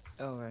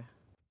 Oh, right.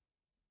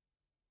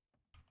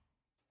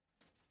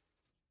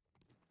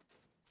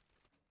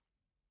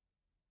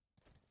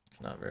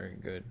 It's not very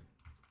good.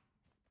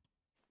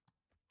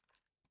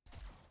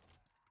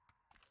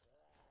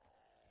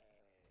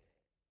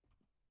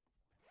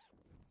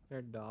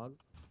 Your dog.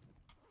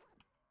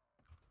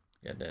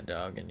 Got that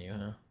dog in you,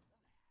 huh?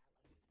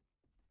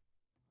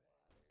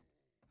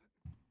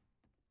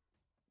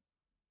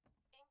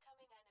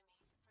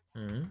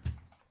 Hmm?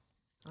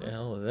 The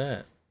hell was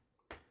that?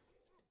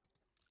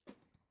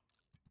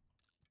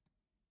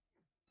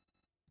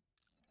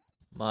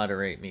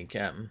 Moderate me,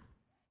 Captain.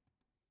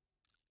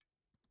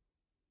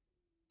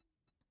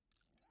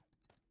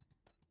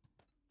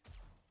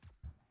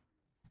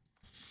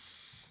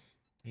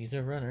 He's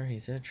a runner,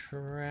 he's a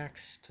track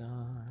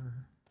star.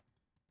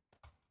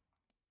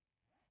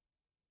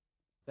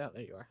 Oh,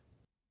 there you are.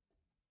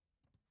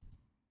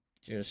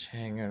 Just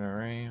hanging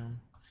around.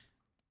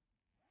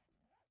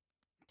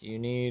 Do you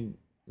need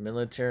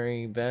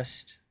military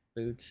vest,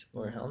 boots,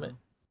 or helmet?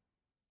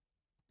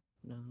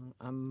 No,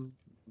 I'm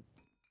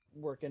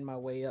working my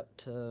way up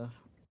to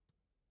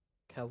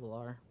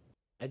Kevlar.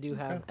 I do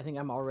have. I think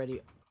I'm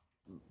already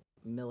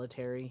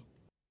military.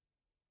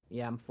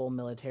 Yeah, I'm full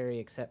military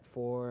except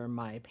for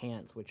my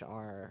pants, which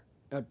are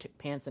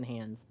pants and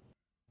hands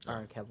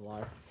are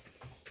Kevlar.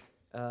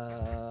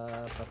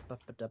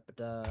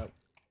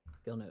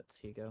 Skill notes.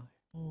 Here you go.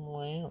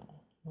 Wow,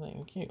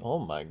 thank you. Oh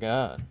my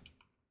god,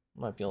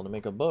 might be able to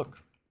make a book.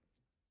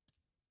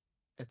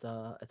 It's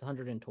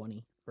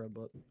 120 for a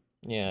book.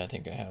 Yeah, I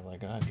think I have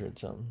like 100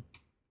 something.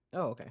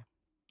 Oh, okay.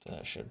 So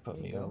that should put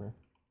There me you go. over.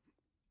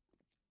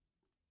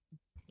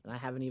 And I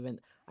haven't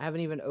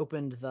even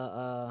opened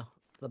the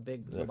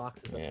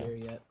boxes up here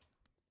yet.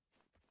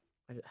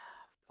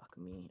 Fuck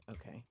me.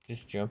 Okay.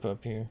 Just jump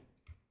up here.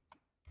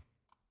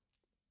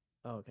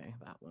 Okay,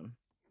 that one.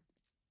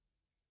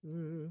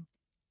 Mm.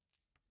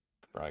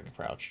 Bro, I can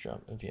crouch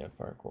jump if you have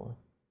parkour.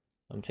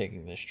 I'm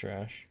taking this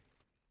trash.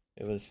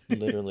 It was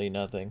literally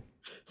nothing.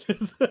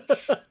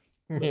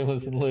 It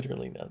was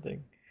literally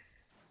nothing.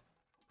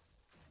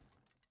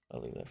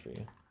 I'll leave that for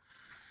you.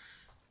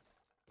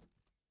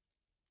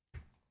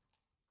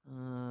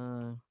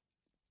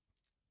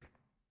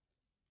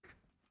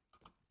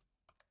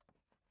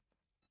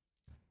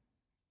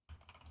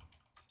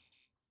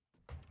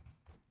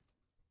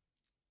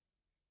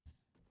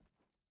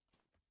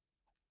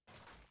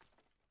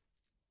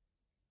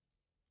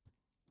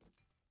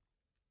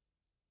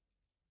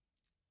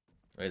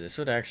 Wait, this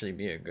would actually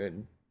be a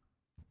good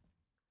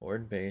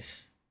horde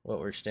base. What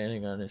we're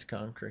standing on is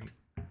concrete.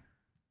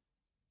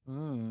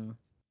 Hmm.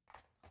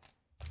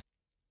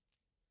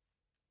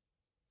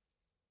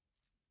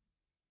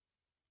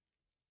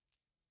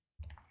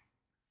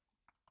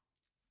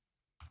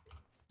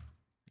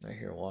 I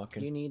hear Do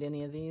walking. you need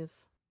any of these?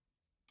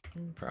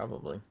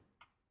 Probably.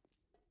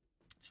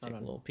 Let's take a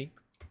little peek.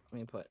 Let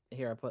me put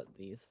here. I put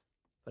these.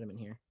 Put them in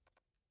here.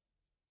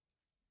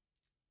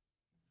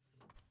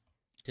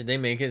 Did they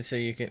make it so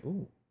you can?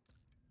 Ooh.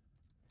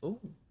 Ooh.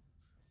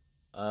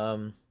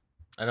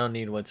 I don't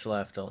need what's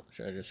left.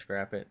 Should I just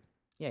scrap it?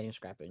 Yeah, you can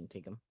scrap it and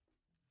take them.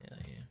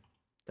 Yeah.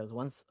 Because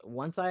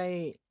once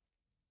I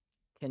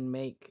can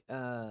make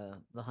the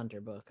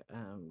hunter book,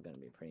 I'm gonna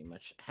be pretty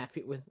much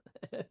happy with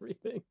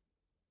everything.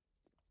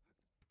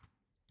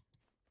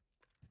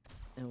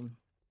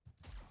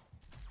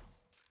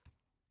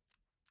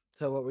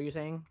 So what were you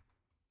saying?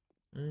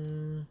 I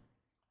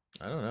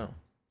don't know.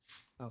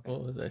 Okay.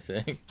 What was I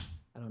saying?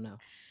 I don't know.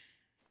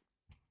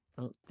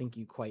 I don't think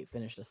you quite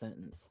finished a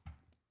sentence.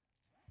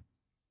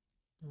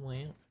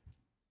 Well.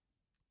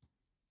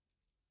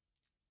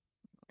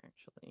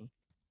 Actually,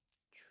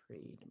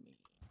 trade me.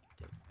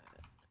 Take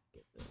that.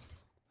 Get this.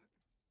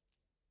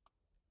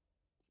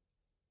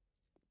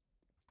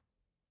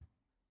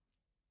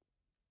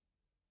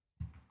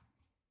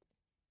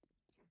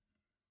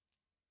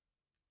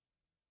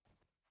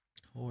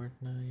 Horde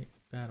Night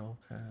Battle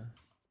Pass.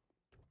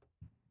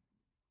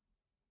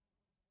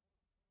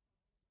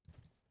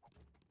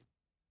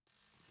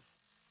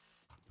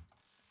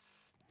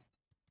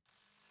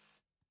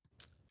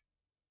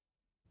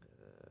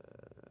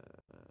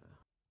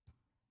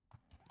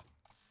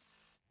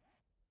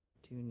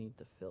 Do need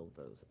to fill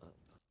those up.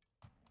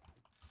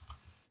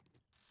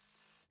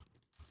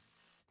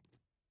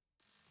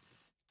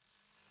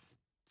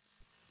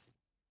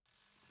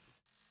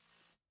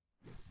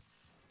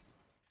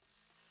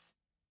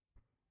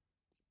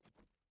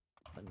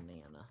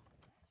 Banana.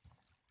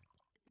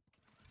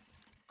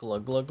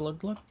 Glug glug glug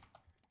glug.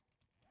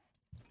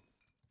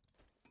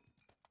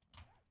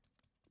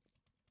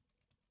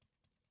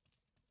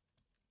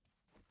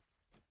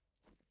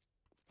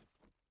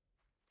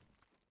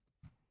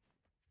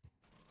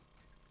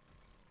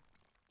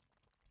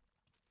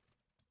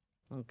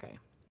 Okay.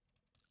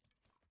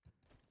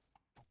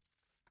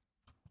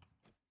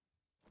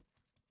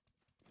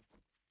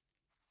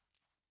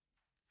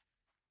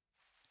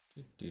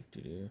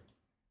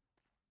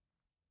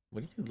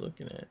 What are you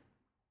looking at?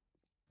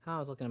 I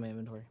was looking at my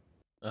inventory.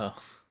 Oh.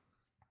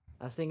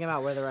 I was thinking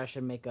about whether I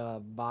should make a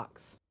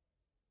box.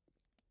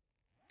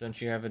 Don't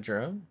you have a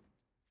drone?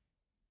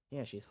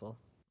 Yeah, she's full.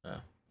 Oh.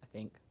 I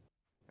think.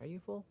 Are you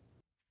full?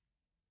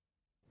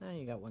 No,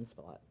 you got one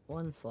slot.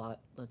 One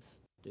slot. Let's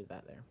do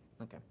that there.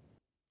 Okay.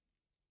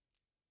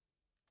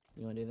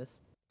 You want to do this?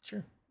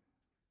 Sure.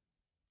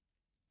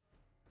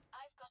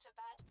 I've got a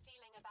bad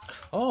feeling about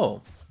this.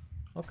 Oh.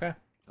 Okay.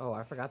 Oh,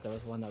 I forgot there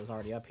was one that was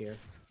already up here.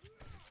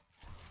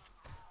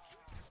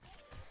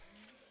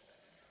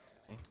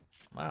 Okay.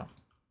 Wow.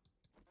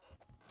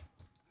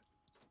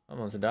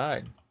 Almost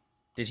died.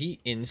 Did he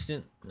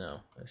instant?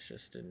 No, that's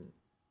just didn't.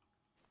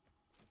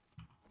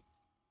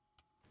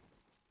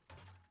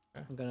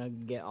 I'm gonna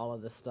get all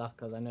of this stuff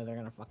because I know they're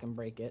gonna fucking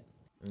break it.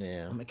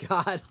 Yeah. Oh my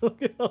god,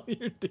 look at all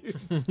your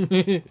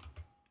dudes.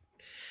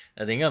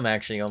 I think I'm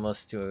actually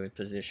almost to a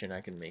position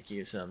I can make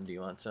you some. Do you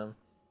want some?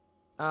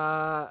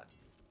 I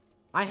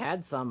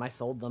had some. I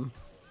sold them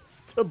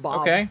to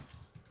Bob. Okay.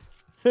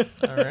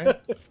 All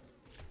right.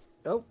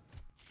 Oh.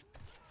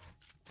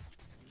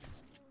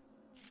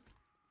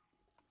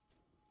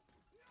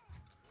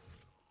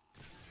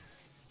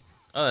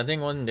 Oh, that thing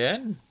wasn't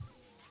dead?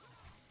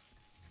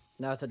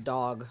 No, it's a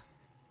dog.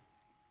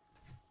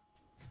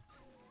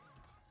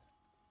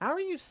 How are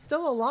you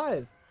still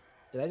alive?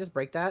 Did I just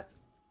break that?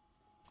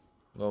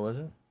 What was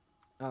it?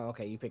 Oh,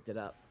 okay, you picked it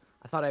up.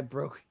 I thought I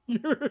broke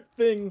your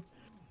thing.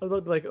 I was about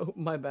to be like, oh,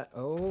 my bad.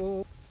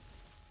 Oh.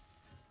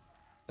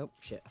 Oh,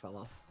 shit, I fell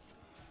off.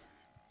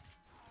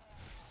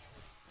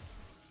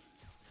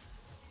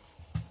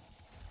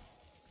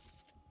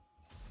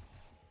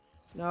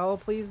 No,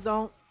 please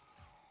don't.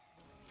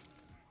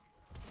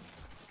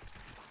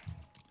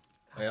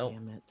 God Well.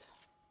 damn it.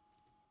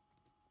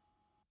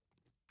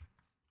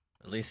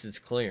 At least it's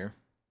clear.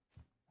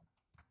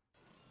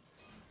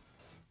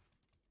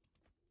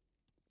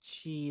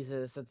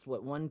 Jesus, that's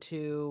what, 1,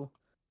 2,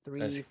 Three,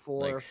 That's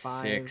four, like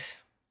five. 6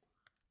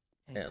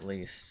 at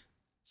least.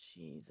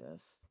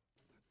 Jesus.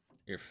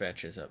 Your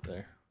fetch is up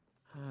there.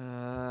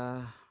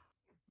 Yeah.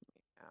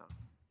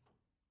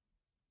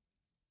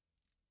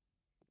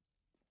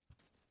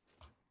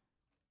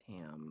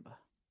 Damn.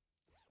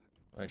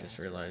 I just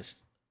Bastard. realized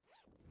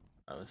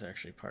I was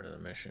actually part of the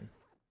mission.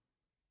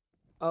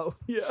 Oh,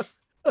 yeah.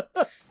 Oh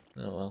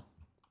well.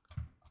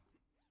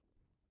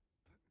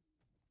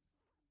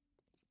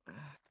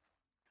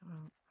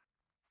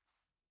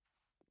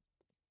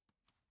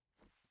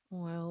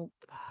 Well.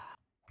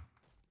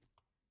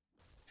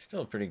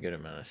 Still a pretty good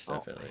amount of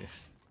stuff Oh. at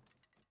least.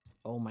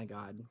 Oh my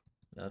god.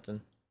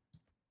 Nothing.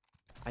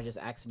 I just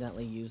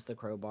accidentally used the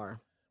crowbar.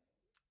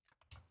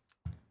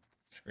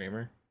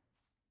 Screamer?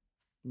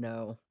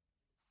 No.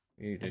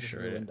 You I just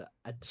destroyed it.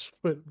 I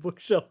destroyed a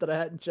bookshelf that I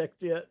hadn't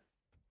checked yet.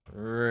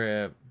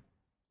 Rip.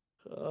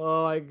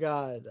 Oh my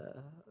god.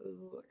 This is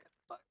what-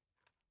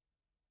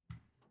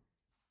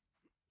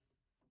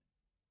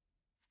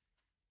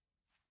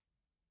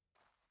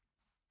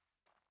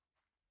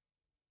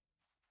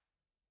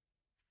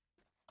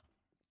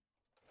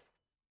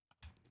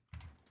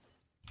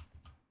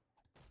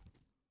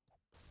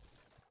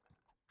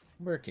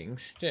 Working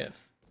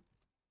stiff.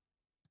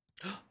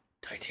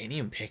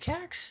 Titanium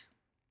pickaxe?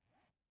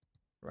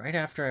 Right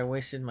after I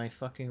wasted my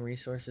fucking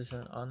resources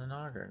on an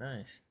auger.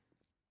 Nice.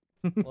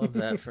 Love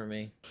that for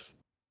me.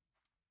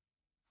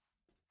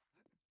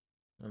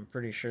 I'm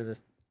pretty sure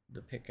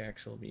the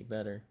pickaxe will be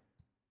better.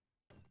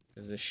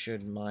 Because this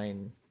should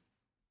mine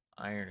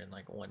iron in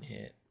like one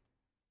hit.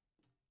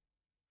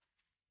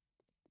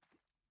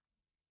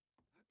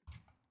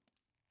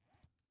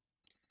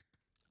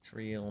 It's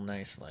real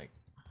nice, like.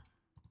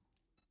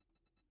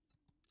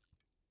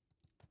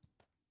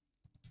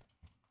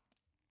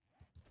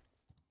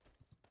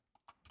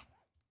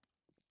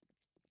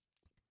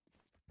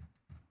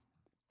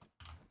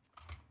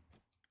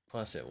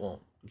 Plus, it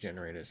won't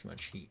generate as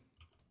much heat.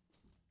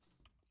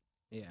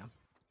 Yeah.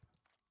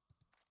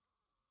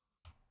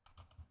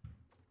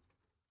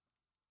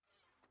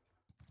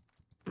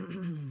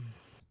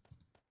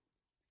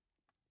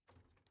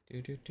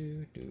 Do do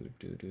do do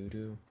do do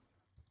do.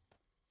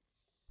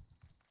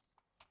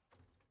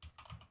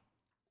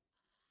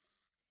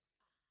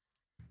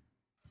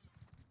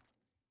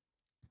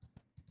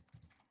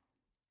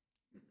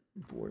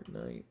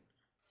 Fortnite.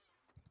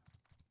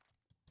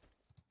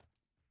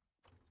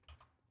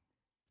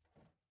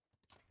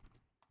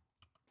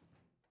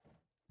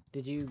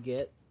 Did you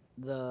get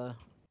the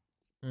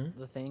Hmm?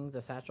 the thing,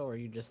 the satchel, or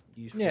you just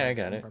used Yeah, for I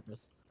got on it. purpose?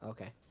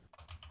 Okay.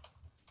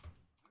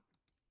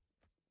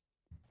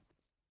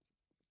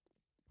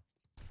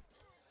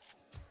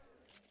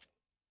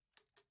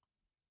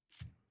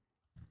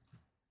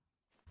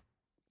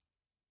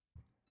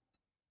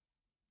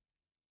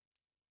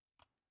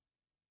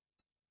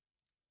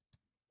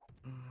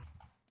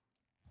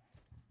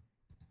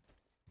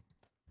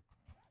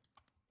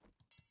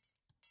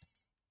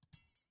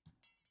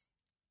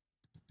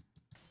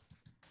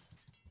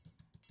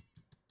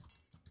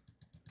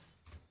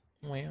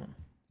 Wow.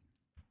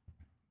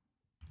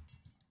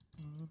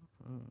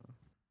 Mhm.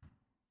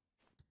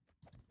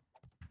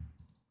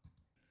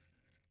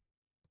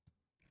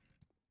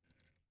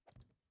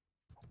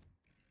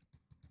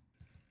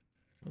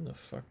 When the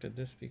fuck did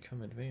this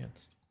become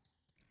advanced?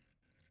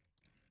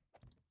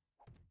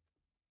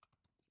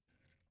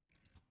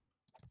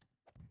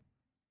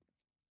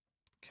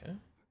 Okay.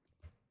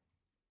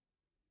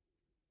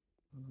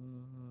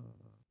 Mhm.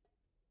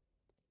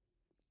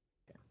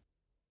 Okay.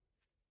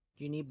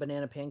 Do you need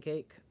banana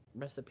pancake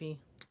recipe?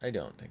 I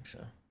don't think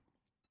so.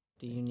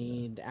 Do you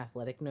need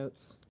athletic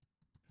notes?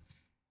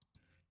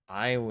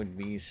 I would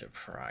be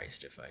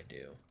surprised if I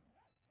do.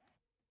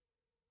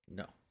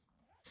 No.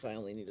 If I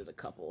only needed a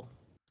couple.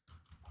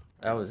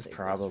 That I'll was save those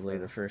probably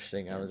for the first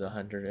thing I was end.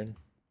 100 in,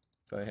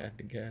 if I had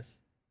to guess.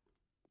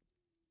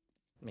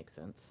 Makes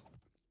sense.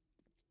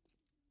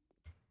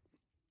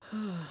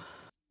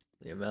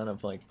 The amount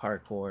of like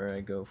parkour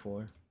I go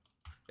for.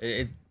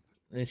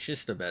 It's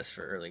just the best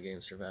for early game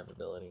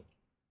survivability.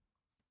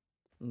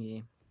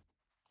 Yeah.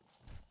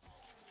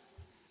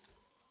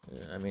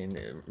 I mean,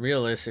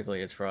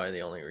 realistically, it's probably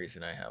the only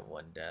reason I have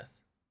one death.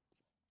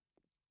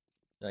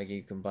 Like,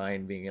 you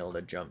combine being able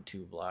to jump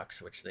 2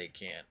 blocks, which they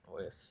can't,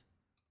 with,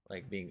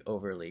 like, being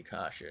overly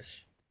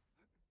cautious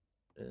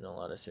in a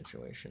lot of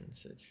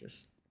situations. It's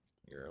just,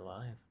 you're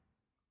alive.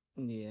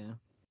 Yeah.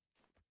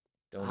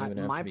 Don't even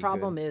have my to be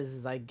problem good.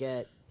 is I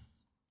get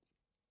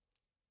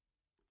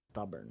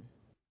stubborn.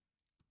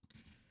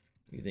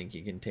 You think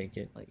you can take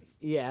it? Like,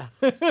 yeah.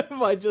 If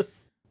I just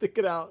stick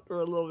it out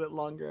for a little bit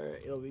longer,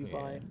 it'll be Yeah.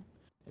 fine.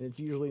 And it's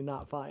usually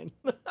not fine.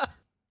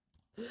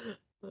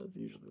 That's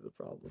usually the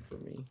problem for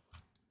me.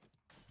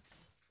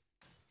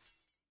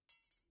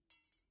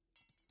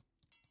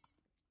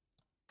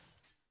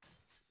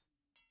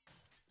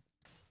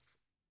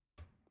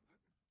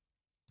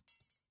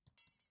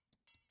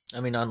 I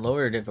mean, on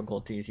lower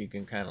difficulties, you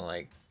can kind of,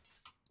 like,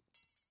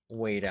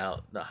 wait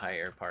out the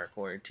higher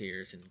parkour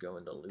tiers and go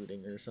into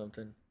looting or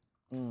something.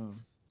 Mm.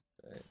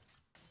 But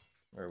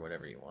Or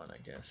whatever you want, I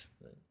guess.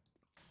 But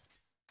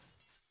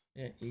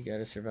yeah, you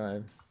gotta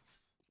survive.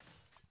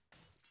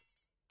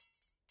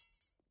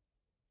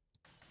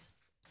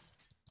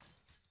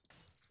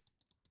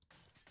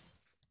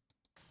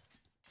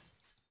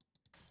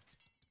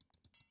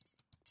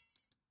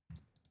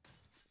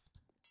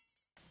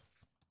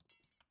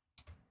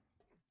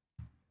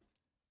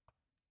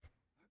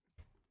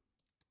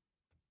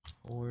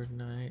 Horde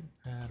Night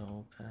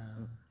Battle Pass.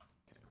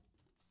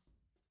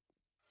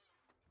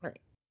 Right.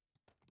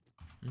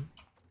 Hmm?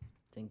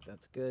 Think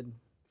that's good.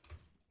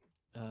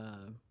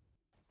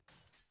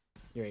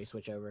 You ready to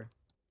switch over?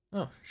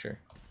 Oh, sure.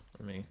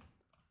 Let me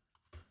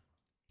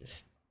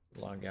just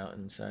log out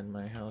inside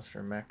my house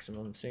for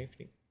maximum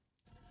safety.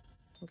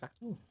 Okay.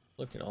 Ooh,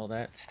 look at all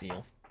that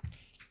steel.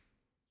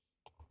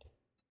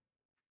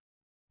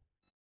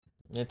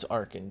 It's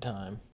Arkin time.